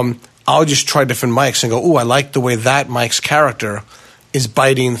 I'll just try different mics and go, oh, I like the way that mic's character is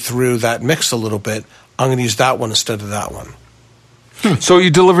biting through that mix a little bit. I'm going to use that one instead of that one. So you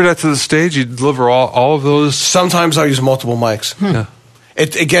deliver that to the stage? You deliver all of those? Sometimes I'll use multiple mics. Yeah.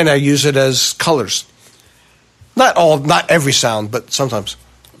 Again, I use it as colors. Not every sound, but sometimes.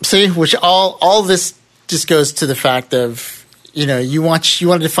 See, which all this just goes to the fact of you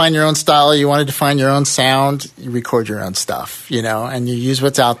wanted to find your own style, you wanted to find your own sound, you record your own stuff, and you use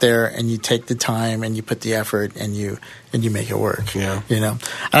what's out there, and you take the time, and you put the effort, and you make it work. Yeah. And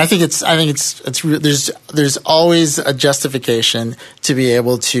I think there's always a justification to be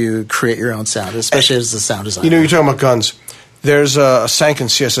able to create your own sound, especially as a sound designer. You're talking about guns. There's a Sanken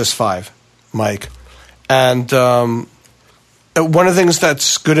CSS5 mic, and one of the things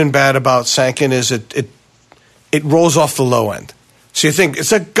that's good and bad about Sanken is it rolls off the low end. So you think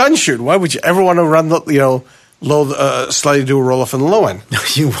it's a gun shoot. Why would you ever want to run the slightly do a roll off in the low end?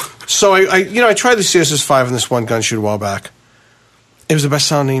 So I tried the CSS5 in this one gun shoot a while back. It was the best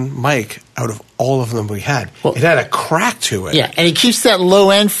sounding mic out of all of them we had. Well, it had a crack to it. Yeah, and it keeps that low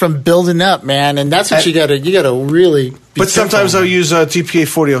end from building up, man. And that's what you got to really. But sometimes I'll use a DPA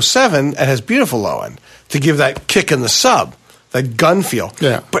 4007 and has beautiful low end to give that kick in the sub, that gun feel.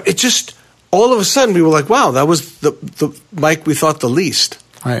 Yeah. But it just. All of a sudden, we were like, wow, that was the mic we thought the least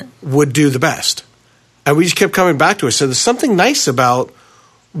would do the best. And we just kept coming back to it. So there's something nice about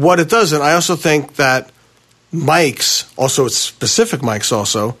what it does. And I also think that mics, also specific mics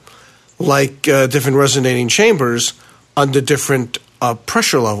also, like different resonating chambers under different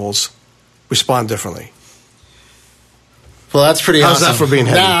pressure levels, respond differently. Well, that's pretty awesome. How's that for being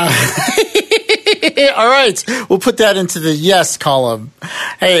heavy? All right, we'll put that into the yes column.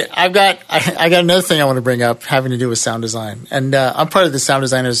 Hey, I got another thing I want to bring up having to do with sound design, and I'm part of the sound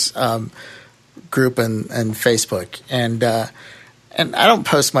designers group and Facebook, and I don't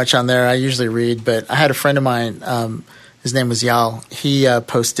post much on there. I usually read, but I had a friend of mine. His name was Yal. He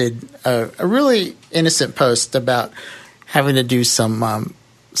posted a really innocent post about having to do some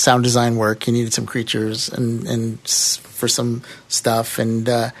sound design work. He needed some creatures and for some stuff,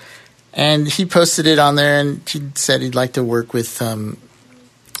 and he posted it on there, and he said he'd like to work with some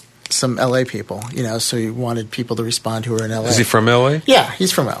LA people, so he wanted people to respond who are in LA. Is he from LA? Yeah,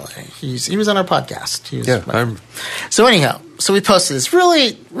 he's from LA. He was on our podcast. So anyhow, so we posted this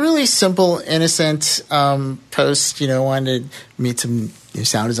really, really simple, innocent post, wanted to meet some new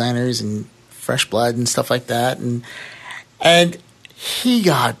sound designers and fresh blood and stuff like that. And he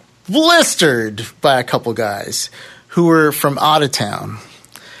got blistered by a couple guys who were from out of town.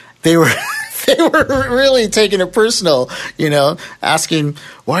 They were really taking it personal, asking,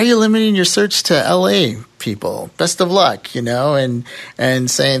 why are you limiting your search to LA people? Best of luck, and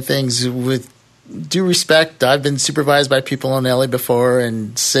saying things with due respect. I've been supervised by people in LA before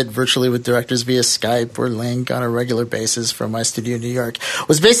and sit virtually with directors via Skype or Link on a regular basis from my studio in New York.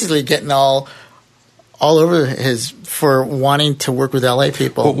 Was basically getting all over for wanting to work with LA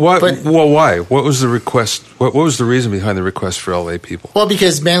people. Why? What was the request? What was the reason behind the request for LA people? Well,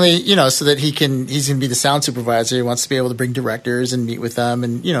 because mainly, so that he's going to be the sound supervisor. He wants to be able to bring directors and meet with them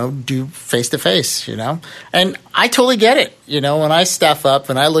and, do face to face, And I totally get it. When I staff up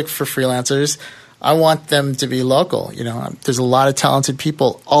and I look for freelancers, I want them to be local. There's a lot of talented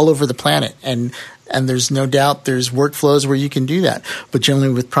people all over the planet, and there's no doubt there's workflows where you can do that. But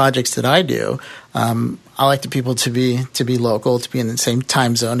generally with projects that I do, I like the people to be local, to be in the same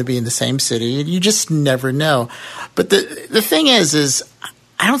time zone, to be in the same city. You just never know. But the thing is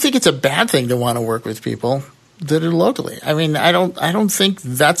I don't think it's a bad thing to want to work with people that are locally. I mean, I don't think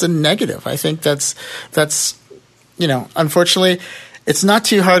that's a negative. I think that's unfortunately, it's not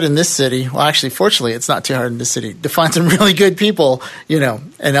too hard in this city. Well, actually, fortunately, it's not too hard in this city to find some really good people, in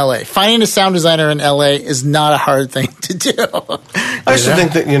LA. Finding a sound designer in LA is not a hard thing to do. I also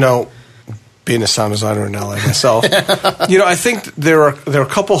think that, being a sound designer in LA myself, I think there are a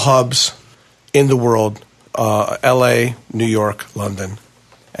couple hubs in the world, LA, New York, London,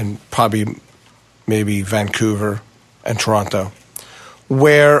 and probably maybe Vancouver and Toronto,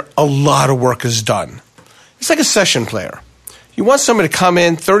 where a lot of work is done. It's like a session player. You want somebody to come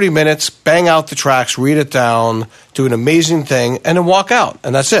in, 30 minutes, bang out the tracks, read it down, do an amazing thing, and then walk out,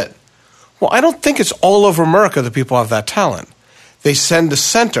 and that's it. Well, I don't think it's all over America that people have that talent. They send a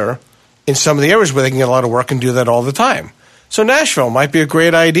center in some of the areas where they can get a lot of work and do that all the time. So Nashville might be a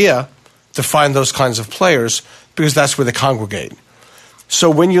great idea to find those kinds of players because that's where they congregate. So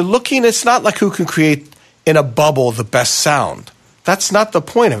when you're looking, it's not like who can create in a bubble the best sound. That's not the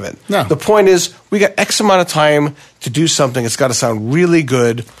point of it. No. The point is we got X amount of time to do something. It's got to sound really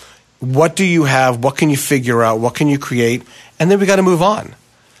good. What do you have? What can you figure out? What can you create? And then we got to move on.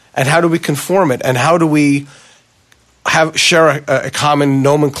 And how do we conform it? And how do we share a common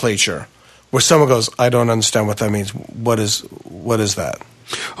nomenclature where someone goes, I don't understand what that means. What is that?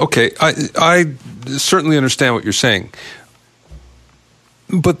 Okay, I certainly understand what you're saying.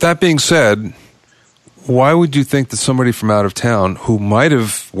 But that being said, why would you think that somebody from out of town who might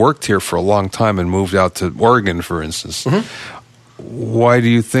have worked here for a long time and moved out to Oregon, for instance, why do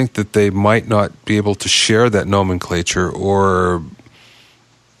you think that they might not be able to share that nomenclature or,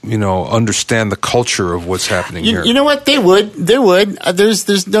 understand the culture of what's happening here? You know what? They would.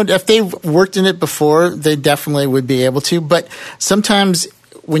 There's no. If they've worked in it before, they definitely would be able to. But sometimes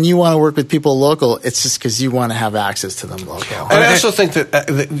when you want to work with people local, it's just because you want to have access to them local. And I also think that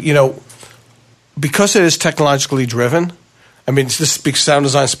because it is technologically driven. I mean, this speaks sound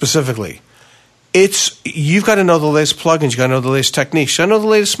design specifically. You've got to know the latest plugins. You've got to know the latest techniques. You've got to know the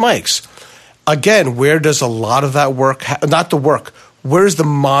latest mics. Again, where does a lot of that work, not the work, where's the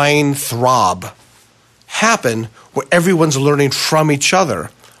mind throb happen where everyone's learning from each other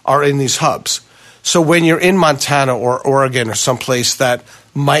are in these hubs. So when you're in Montana or Oregon or someplace that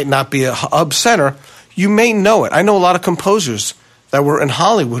might not be a hub center, you may know it. I know a lot of composers that were in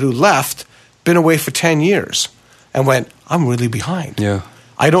Hollywood who left, been away for 10 years, and went, I'm really behind. Yeah.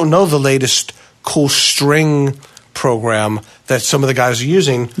 I don't know the latest cool string program that some of the guys are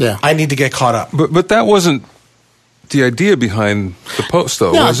using. Yeah. I need to get caught up. But that wasn't the idea behind the post,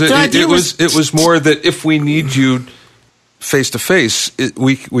 though, No, was it? the idea It was more that if we need you face to face,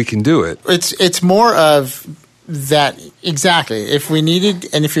 we can do it. It's more of that exactly. If we needed,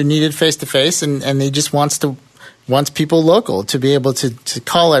 and if you're needed face to face, and they just wants people local to be able to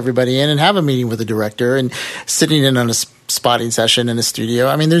call everybody in and have a meeting with the director and sitting in on a spotting session in a studio.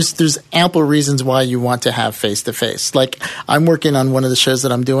 I mean, there's ample reasons why you want to have face to face. Like I'm working on one of the shows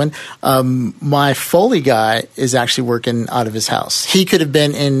that I'm doing. My Foley guy is actually working out of his house. He could have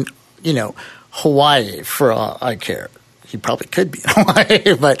been in, Hawaii for all I care. He probably could be in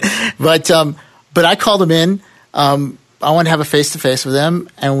Hawaii, but I called him in. I wanted to have a face-to-face with him,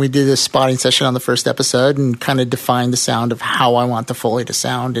 and we did a spotting session on the first episode and kind of defined the sound of how I want the Foley to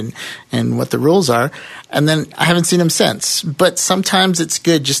sound and what the rules are. And then I haven't seen him since. But sometimes it's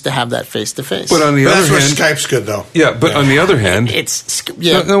good just to have that face-to-face. But on the other that's hand, where Skype's good, though. Yeah, but on the other hand,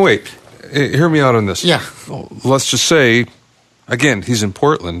 No, wait. Hear me out on this. Yeah. Let's just say, again, he's in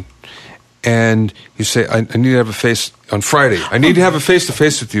Portland. And you say, I need to have a face on Friday. I need to have a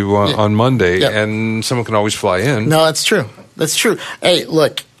face-to-face with you on Monday, and someone can always fly in. No, that's true. That's true. Hey,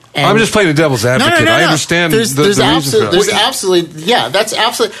 look. I'm just playing the devil's advocate. No. I understand there's the reason for that. There's absolutely, that's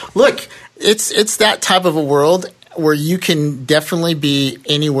absolutely. Look, it's that type of a world where you can definitely be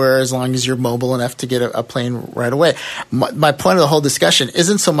anywhere as long as you're mobile enough to get a plane right away. My point of the whole discussion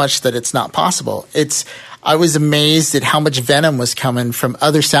isn't so much that it's not possible. I was amazed at how much venom was coming from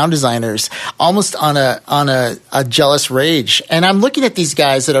other sound designers, almost on a jealous rage. And I'm looking at these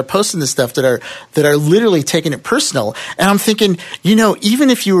guys that are posting this stuff that are literally taking it personal. And I'm thinking, even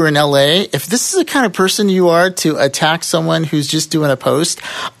if you were in LA, if this is the kind of person you are to attack someone who's just doing a post,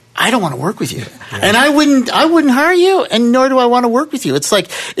 I don't want to work with you. Yeah. And I wouldn't hire you, and nor do I want to work with you. It's like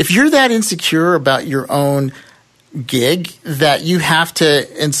if you're that insecure about your own gig that you have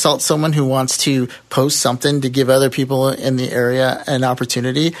to insult someone who wants to post something to give other people in the area an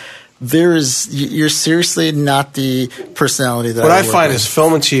opportunity, you're seriously not the personality that what I work find with. is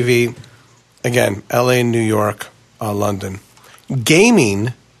film and TV, again, LA, New York, London.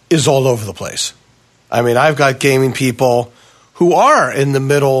 Gaming is all over the place. I mean, I've got gaming people who are in the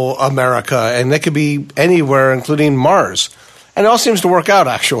middle America, and they could be anywhere, including Mars. And it all seems to work out,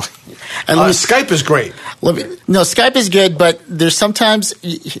 actually. And Skype is great. Skype is good, but there's sometimes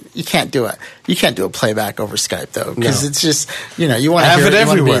you can't do it. You can't do a playback over Skype, though, because it's just, you want to hear it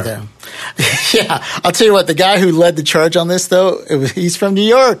everywhere. You want to be there. Yeah. I'll tell you what, the guy who led the charge on this, though, he's from New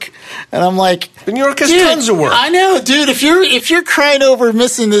York. And I'm like, New York has tons of work. I know, dude. If you're crying over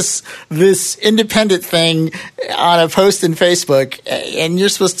missing this independent thing on a post in Facebook, and you're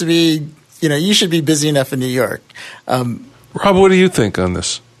supposed to be, you should be busy enough in New York. Rob, what do you think on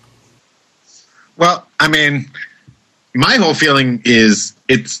this? Well, I mean, my whole feeling is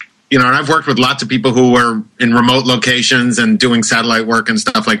and I've worked with lots of people who are in remote locations and doing satellite work and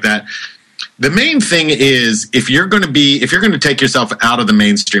stuff like that. The main thing is if you're going to take yourself out of the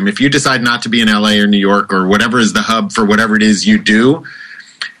mainstream, if you decide not to be in LA or New York or whatever is the hub for whatever it is you do,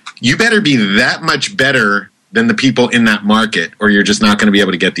 you better be that much better than the people in that market, or you're just not going to be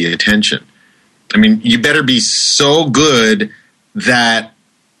able to get the attention. I mean, you better be so good that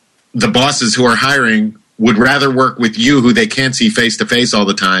the bosses who are hiring would rather work with you, who they can't see face to face all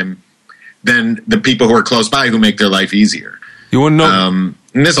the time, than the people who are close by who make their life easier. You want to know?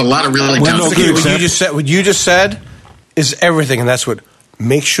 And there's a lot of really talented what you just said is everything, and that's what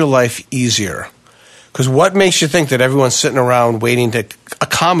makes your life easier. Because what makes you think that everyone's sitting around waiting to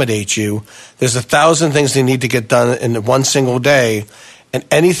accommodate you? There's 1,000 things they need to get done in one single day. And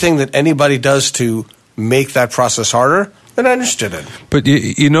anything that anybody does to make that process harder, they're not interested in. But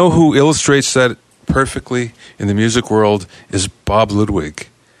you know who illustrates that perfectly in the music world is Bob Ludwig,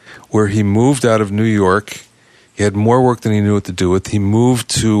 where he moved out of New York. He had more work than he knew what to do with. He moved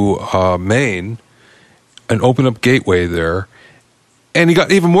to Maine and opened up Gateway there, and he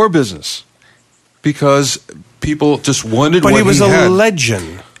got even more business because people just wanted what he had. But he was a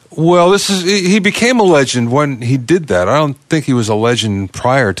legend. Well, he became a legend when he did that. I don't think he was a legend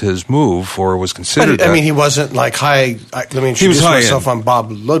prior to his move or was considered But, I mean, he wasn't like let me introduce myself. I'm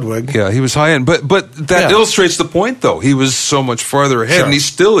Bob Ludwig. Yeah, he was high end. But that illustrates the point, though. He was so much farther ahead, and he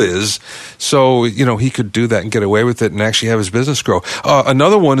still is. So, he could do that and get away with it and actually have his business grow.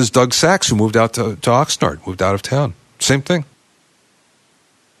 Another one is Doug Sachs, who moved out to Oxnard, moved out of town. Same thing.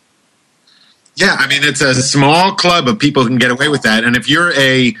 Yeah, I mean, it's a small club of people who can get away with that. And if you're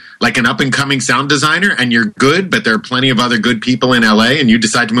an up-and-coming sound designer and you're good, but there are plenty of other good people in L.A. and you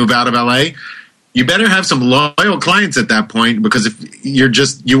decide to move out of L.A., you better have some loyal clients at that point, because if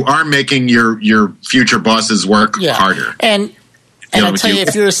you are making your future bosses work harder. And I'll tell you,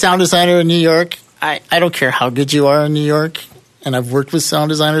 if you're a sound designer in New York, I don't care how good you are in New York. And I've worked with sound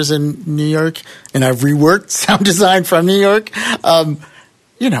designers in New York, and I've reworked sound design from New York.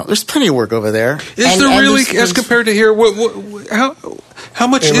 There's plenty of work over there. Is there really, as compared to here? How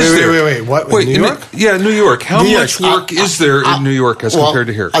much is there? Wait. What? New York? Yeah, New York. How much work is there in New York as compared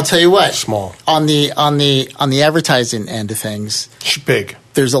to here? I'll tell you what. Small. On the advertising end of things, big.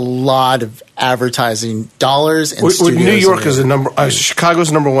 There's a lot of advertising dollars and studios. New York is Chicago's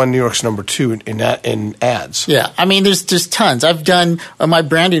number one. New York's number two in ads. Yeah, I mean, there's tons. I've done my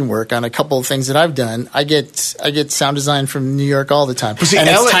branding work on a couple of things that I've done. I get sound design from New York all the time, and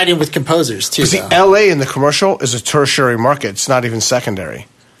it's tied in with composers too. See, L.A. in the commercial is a tertiary market. It's not even secondary.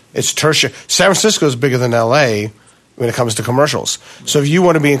 It's tertiary. San Francisco is bigger than L.A. when it comes to commercials. So if you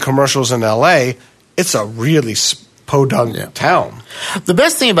want to be in commercials in L.A., it's a really podunk town. The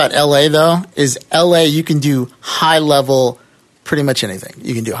best thing about LA, though, is LA you can do high-level pretty much anything.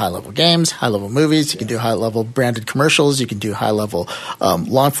 You can do high-level games, high-level movies. You can do high-level branded commercials. You can do high-level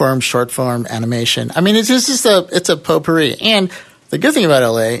long-form, short-form animation. I mean, it's a potpourri. And the good thing about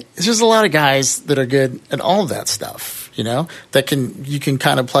LA is there's a lot of guys that are good at all of that stuff, that you can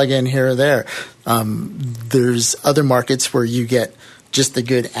kind of plug in here or there. There's other markets where you get just the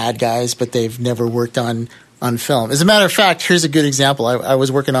good ad guys, but they've never worked on film. As a matter of fact, here's a good example. I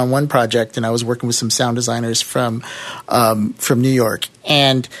was working on one project, and I was working with some sound designers from New York,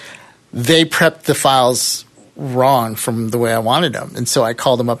 and they prepped the files wrong from the way I wanted them. And so I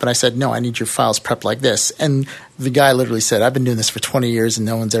called them up and I said, no, I need your files prepped like this. And the guy literally said, I've been doing this for 20 years and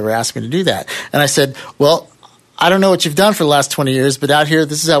no one's ever asked me to do that. And I said, well, I don't know what you've done for the last 20 years, but out here,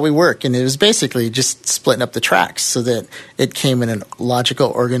 this is how we work. And it was basically just splitting up the tracks so that it came in a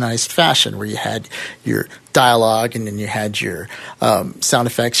logical, organized fashion where you had your dialogue and then you had your sound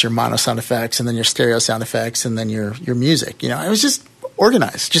effects, your mono sound effects, and then your stereo sound effects, and then your music. It was just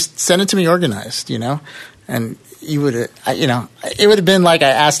organized. Just send it to me organized, And you would, it would have been like I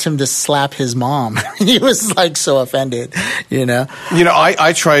asked him to slap his mom. He was like so offended,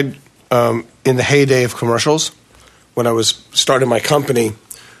 I tried in the heyday of commercials. When I was starting my company,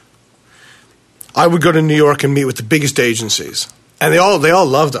 I would go to New York and meet with the biggest agencies. And they all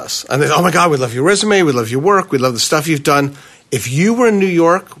loved us. And they said, oh, my God, we love your resume. We love your work. We love the stuff you've done. If you were in New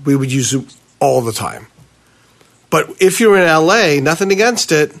York, we would use you all the time. But if you're in L.A., nothing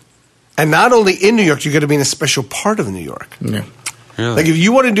against it. And not only in New York, you got to be in a special part of New York. Yeah. Really? Like if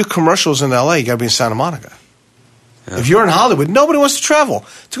you want to do commercials in L.A., you got to be in Santa Monica. Yeah. If you're in Hollywood, nobody wants to travel.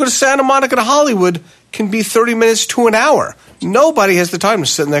 To go to Santa Monica to Hollywood can be 30 minutes to an hour. Nobody has the time to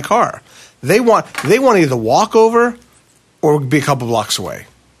sit in their car. They want to either walk over or be a couple blocks away.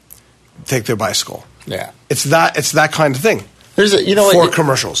 Take their bicycle. Yeah. It's that kind of thing. There's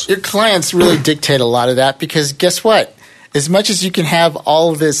commercials. Your clients really dictate a lot of that because guess what? As much as you can have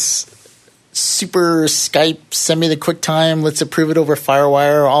all of this super Skype, send me the QuickTime, let's approve it over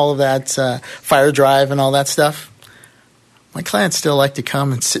FireWire, all of that FireDrive and all that stuff. My clients still like to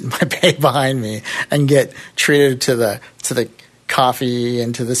come and sit in my bay behind me and get treated to the coffee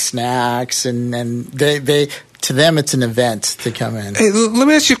and to the snacks, and they to them it's an event to come in. Hey, let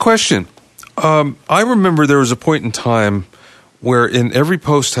me ask you a question. I remember there was a point in time where in every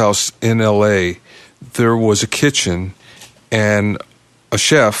post house in L.A. there was a kitchen and a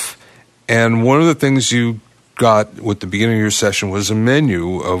chef, and one of the things you got with the beginning of your session was a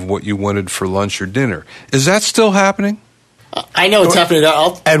menu of what you wanted for lunch or dinner. Is that still happening? I know it's happening.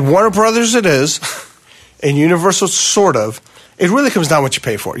 At Warner Brothers it is. In Universal, sort of. It really comes down to what you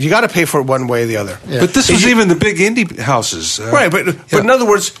pay for. You got to pay for it one way or the other. Yeah. But this was even the big indie houses. Right, but in other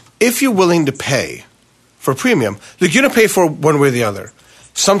words, if you're willing to pay for premium, you're going to pay for it one way or the other.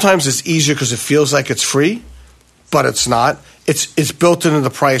 Sometimes it's easier because it feels like it's free, but it's not. It's built into the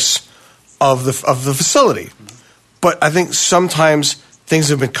price of the facility. But I think sometimes things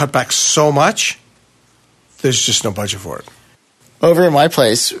have been cut back so much, there's just no budget for it. Over at my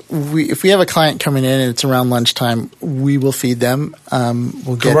place, if we have a client coming in and it's around lunchtime, we will feed them.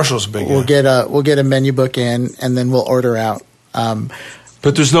 Commercials big. We'll get a menu book in, and then we'll order out.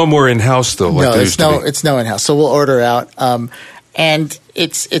 But there's no more in-house though. Like it's no in-house. So we'll order out, and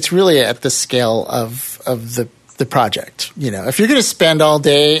it's really at the scale of the project. If you're going to spend all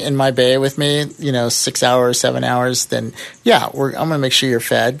day in my bay with me, 6 hours, 7 hours, then I'm going to make sure you're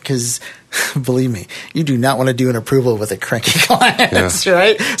fed because. Believe me, you do not want to do an approval with a cranky client, right?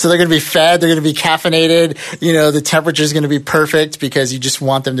 So they're going to be fed, they're going to be caffeinated, the temperature is going to be perfect because you just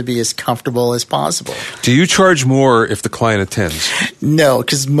want them to be as comfortable as possible. Do you charge more if the client attends? No,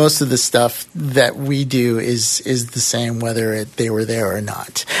 because most of the stuff that we do is the same whether they were there or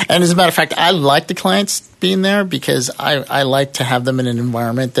not. And as a matter of fact, I like the clients being there because I like to have them in an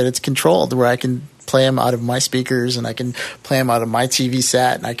environment that it's controlled where I can play them out of my speakers and I can play them out of my TV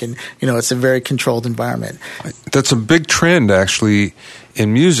set and I can, it's a very controlled environment. That's a big trend actually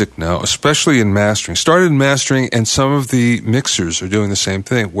in music now, especially in mastering. Started in mastering and some of the mixers are doing the same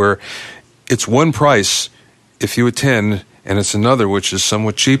thing where it's one price if you attend and it's another which is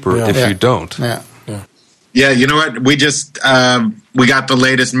somewhat cheaper if you don't. Yeah, you know what? We just we got the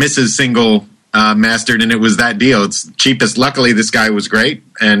latest Mrs. single mastered and it was that deal. It's cheapest. Luckily this guy was great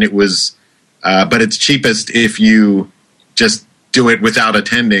and it was but it's cheapest if you just do it without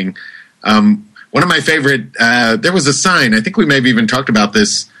attending. One of my favorite, there was a sign, I think we maybe even talked about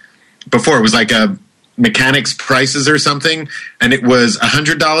this before. It was like a mechanics prices or something, and it was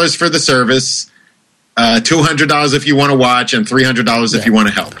 $100 for the service, $200 if you want to watch, and $300 if you want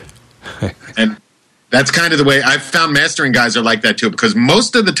to help. And that's kind of the way I've found mastering guys are like that too, because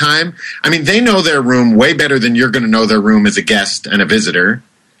most of the time, they know their room way better than you're going to know their room as a guest and a visitor.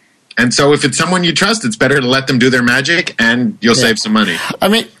 And so if it's someone you trust, it's better to let them do their magic and you'll save some money.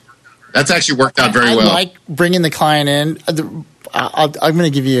 That's actually worked out very well. I like bringing the client in. I'm going to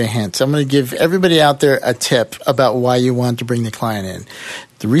give you a hint. I'm going to give everybody out there a tip about why you want to bring the client in.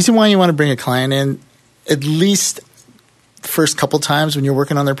 The reason why you want to bring a client in, at least the first couple times when you're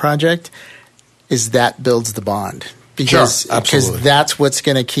working on their project, is that builds the bond. Because that's what's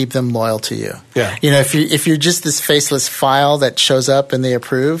going to keep them loyal to you. Yeah. If you're just this faceless file that shows up and they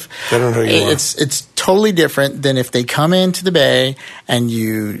approve, they don't know who you are. It's totally different than if they come into the bay and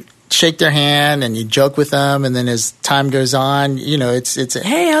you shake their hand and you joke with them, and then as time goes on, it's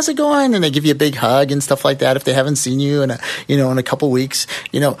hey, how's it going? And they give you a big hug and stuff like that. If they haven't seen you in a couple weeks,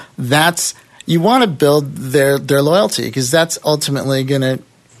 that's you want to build their loyalty because that's ultimately going to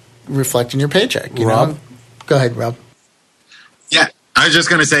reflect in your paycheck. Rob? Go ahead, Rob. Yeah, I was just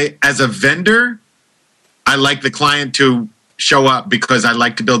going to say, as a vendor, I like the client to show up because I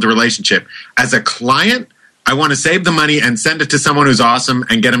like to build a relationship. As a client, I want to save the money and send it to someone who's awesome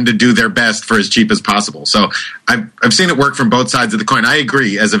and get them to do their best for as cheap as possible. So I've seen it work from both sides of the coin. I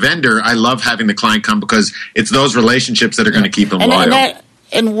agree. As a vendor, I love having the client come because it's those relationships that are going to keep them loyal.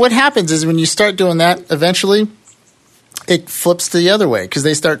 And what happens is when you start doing that, eventually it flips the other way because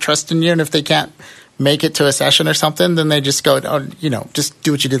they start trusting you, and if they can't make it to a session or something, then they just go, just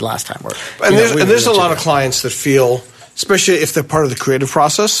do what you did last time. And there's a lot of clients that feel, especially if they're part of the creative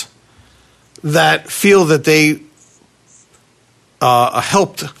process, that feel that they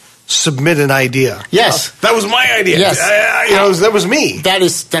helped submit an idea. Yes, that was my idea. Yes, that was me. That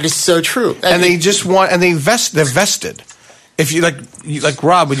is so true. And they just want, and they're vested. If you like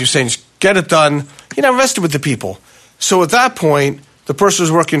Rob, when you're saying just get it done, you're not vested with the people. So at that point, the person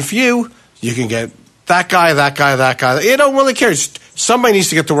who's working for you, you can get that guy. You don't really care. Somebody needs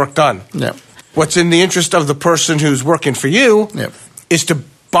to get the work done. Yeah. What's in the interest of the person who's working for you is to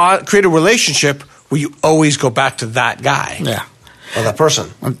create a relationship where you always go back to that guy. Yeah. Or that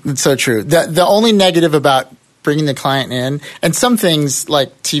person. It's so true. The only negative about bringing the client in, and some things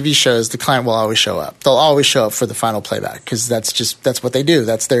like TV shows, the client will always show up. They'll always show up for the final playback because that's what they do.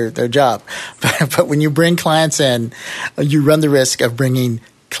 That's their job. But when you bring clients in, you run the risk of bringing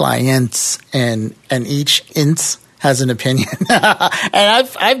clients in, and each int has an opinion. And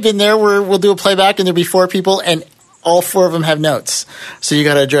I've been there where we'll do a playback and there'll be 4 people and all 4 of them have notes. So you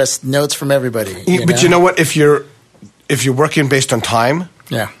got to address notes from everybody. But you know what? If you're working based on time,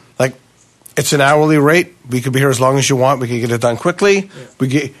 like it's an hourly rate. We could be here as long as you want. We can get it done quickly.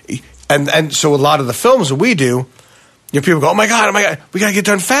 And so a lot of the films that we do, people go, oh my God, we got to get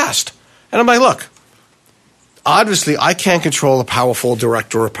done fast. And I'm like, look, obviously I can't control a powerful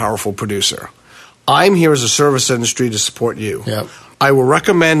director or a powerful producer. I'm here as a service industry to support you. Yep. I will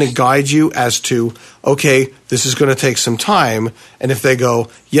recommend and guide you as to, okay, this is going to take some time. And if they go,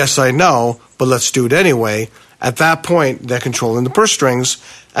 yes, I know, but let's do it anyway, at that point, they're controlling the purse strings,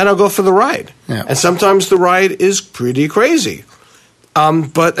 and I'll go for the ride. Yeah. And sometimes the ride is pretty crazy.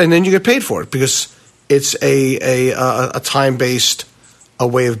 And then you get paid for it because it's a time-based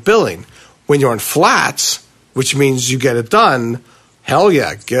way of billing. When you're on flats, which means you get it done, hell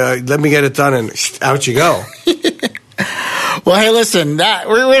yeah, let me get it done, and out you go. Well, hey, listen, we're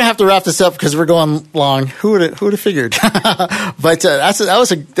going to have to wrap this up because we're going long. Who would have figured? But that's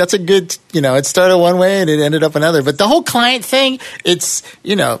a good, it started one way and it ended up another. But the whole client thing, it's,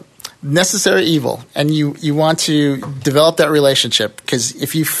 necessary evil, and you want to develop that relationship, because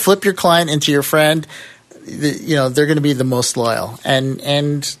if you flip your client into your friend, they're going to be the most loyal,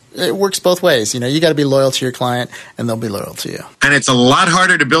 and it works both ways. You got to be loyal to your client, and they'll be loyal to you. And it's a lot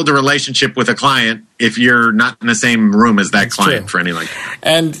harder to build a relationship with a client if you're not in the same room as that client for any length.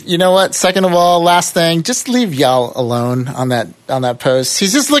 And you know what? Second of all, last thing, just leave Yal alone on that post.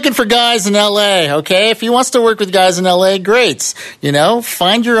 He's just looking for guys in LA, okay? If he wants to work with guys in LA, great.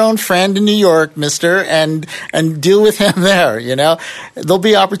 Find your own friend in New York, mister, and deal with him there, There'll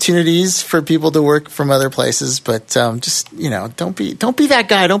be opportunities for people to work from other places, but just, don't be that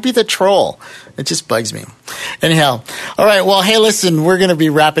guy. Don't be the troll. It just bugs me. Anyhow, all right. Well, hey, listen, we're going to be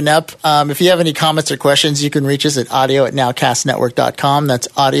wrapping up. If you have any comments or questions, you can reach us at audio@nowcastnetwork.com. That's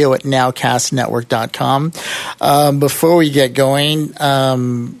audio@nowcastnetwork.com. Before we get going,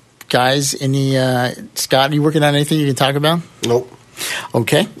 guys, Scott, are you working on anything you can talk about? Nope.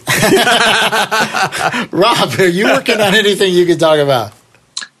 Okay. Rob, are you working on anything you can talk about?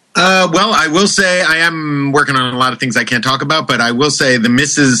 Well, I will say I am working on a lot of things I can't talk about, but I will say the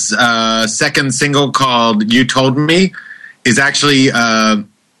Mrs. Second single called You Told Me is actually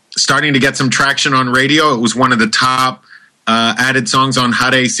starting to get some traction on radio. It was one of the top added songs on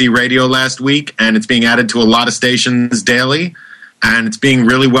Hot AC Radio last week, and it's being added to a lot of stations daily, and it's being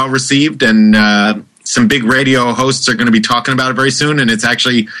really well received, and some big radio hosts are going to be talking about it very soon, and it's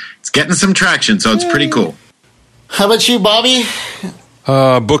getting some traction, so it's pretty cool. How about you, Bobby?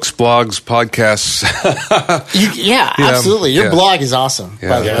 Books, blogs, podcasts. Yeah, absolutely. Your blog is awesome. Yeah.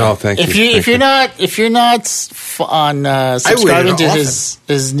 By the way. Oh, thank you. If you're not on subscribing to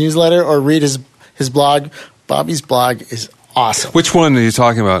his newsletter or read his blog, Bobby's blog is awesome. Which one are you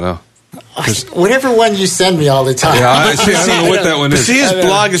talking about now? Whatever one you send me all the time. Yeah, I don't know what that one is. See, his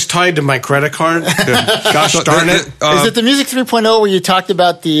blog is tied to my credit card. Gosh darn it. Is it the Music 3.0 where you talked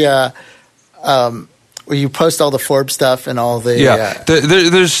about the where you post all the Forbes stuff and all the... Yeah,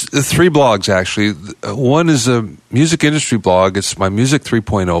 there's three blogs, actually. One is a music industry blog. It's my Music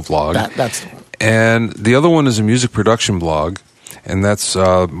 3.0 blog. That's the one. And the other one is a music production blog, and that's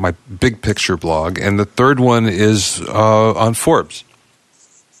my big picture blog. And the third one is on Forbes.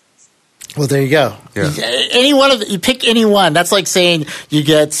 Well, there you go. Yeah. You pick any one. That's like saying you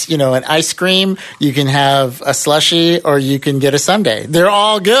get, an ice cream, you can have a slushie, or you can get a sundae. They're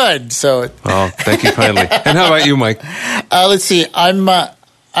all good. So, thank you kindly. And how about you, Mike? Let's see. I'm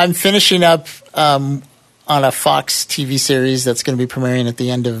finishing up on a Fox TV series that's going to be premiering at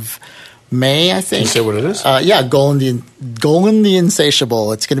the end of May, I think. Can you say what it is? Yeah, Golan the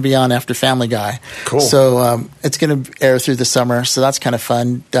Insatiable. It's going to be on after Family Guy. Cool. So it's going to air through the summer. So that's kind of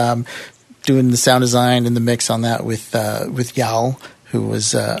fun. Doing the sound design and the mix on that with Yal, who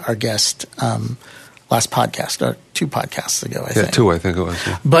was our guest last podcast, or 2 podcasts ago, I think. Yeah, 2, I think it was.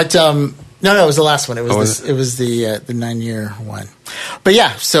 Yeah. But no, it was the last one. It was the 9-year one. But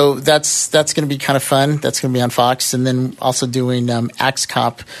yeah, so that's going to be kind of fun. That's going to be on Fox, and then also doing Axe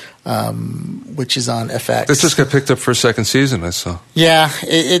Cop, which is on FX. This just got picked up for a second season, I saw. Yeah,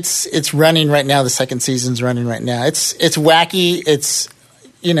 it's running right now. The second season's running right now. It's wacky. It's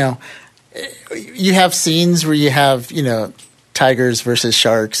you have scenes where you have tigers versus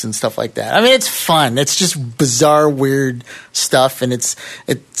sharks and stuff like that. I mean, it's fun. It's just bizarre, weird stuff, and it's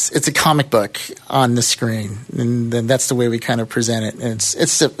a comic book on the screen, and then that's the way we kind of present it. And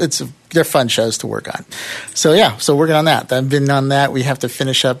they're fun shows to work on. So yeah, working on that. I've been on that. We have to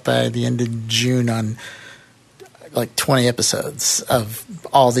finish up by the end of June on like 20 episodes of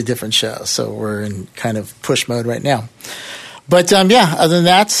all the different shows. So we're in kind of push mode right now. But other than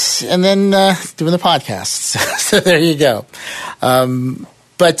that, and then doing the podcasts. So there you go.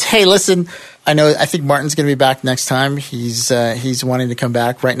 But hey, listen, I think Martin's going to be back next time. He's wanting to come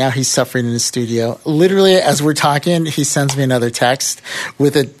back. Right now he's suffering in his studio. Literally, as we're talking, he sends me another text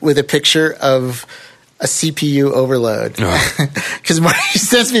with a picture of a CPU overload. Because he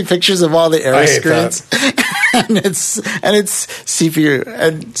sends me pictures of all the error screens. and it's CPU.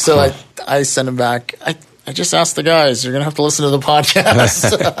 And so I send him back. I just asked the guys. You're going to have to listen to the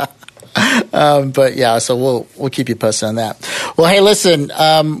podcast. But yeah, so we'll keep you posted on that. Well, hey, listen,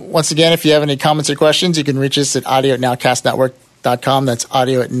 once again, if you have any comments or questions, you can reach us at audio@nowcastnetwork.com. That's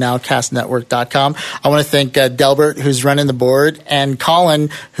audio@nowcastnetwork.com. I want to thank Delbert, who's running the board, and Colin,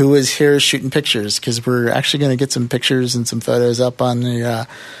 who is here shooting pictures, because we're actually going to get some pictures and some photos up on the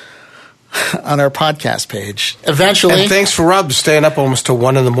on our podcast page eventually. And thanks for Rob staying up almost till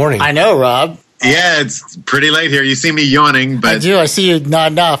 1 a.m. I know, Rob. Yeah, it's pretty late here. You see me yawning, but I do. I see you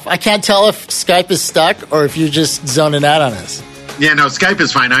nodding off. I can't tell if Skype is stuck or if you're just zoning out on us. yeah, no, Skype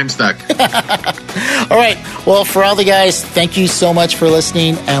is fine. I'm stuck. All right. Well, for all the guys, thank you so much for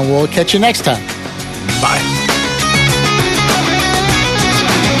listening, and we'll catch you next time. Bye.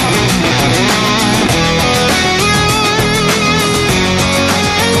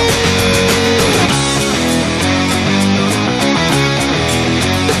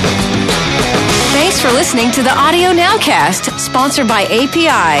 Thanks for listening to the Audio Nowcast, sponsored by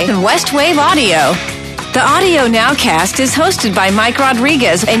API and Westwave Audio. The Audio Nowcast is hosted by Mike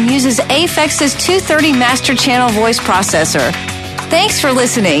Rodriguez and uses Apex's 230 Master Channel voice processor. Thanks for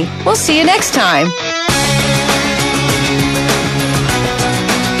listening. We'll see you next time.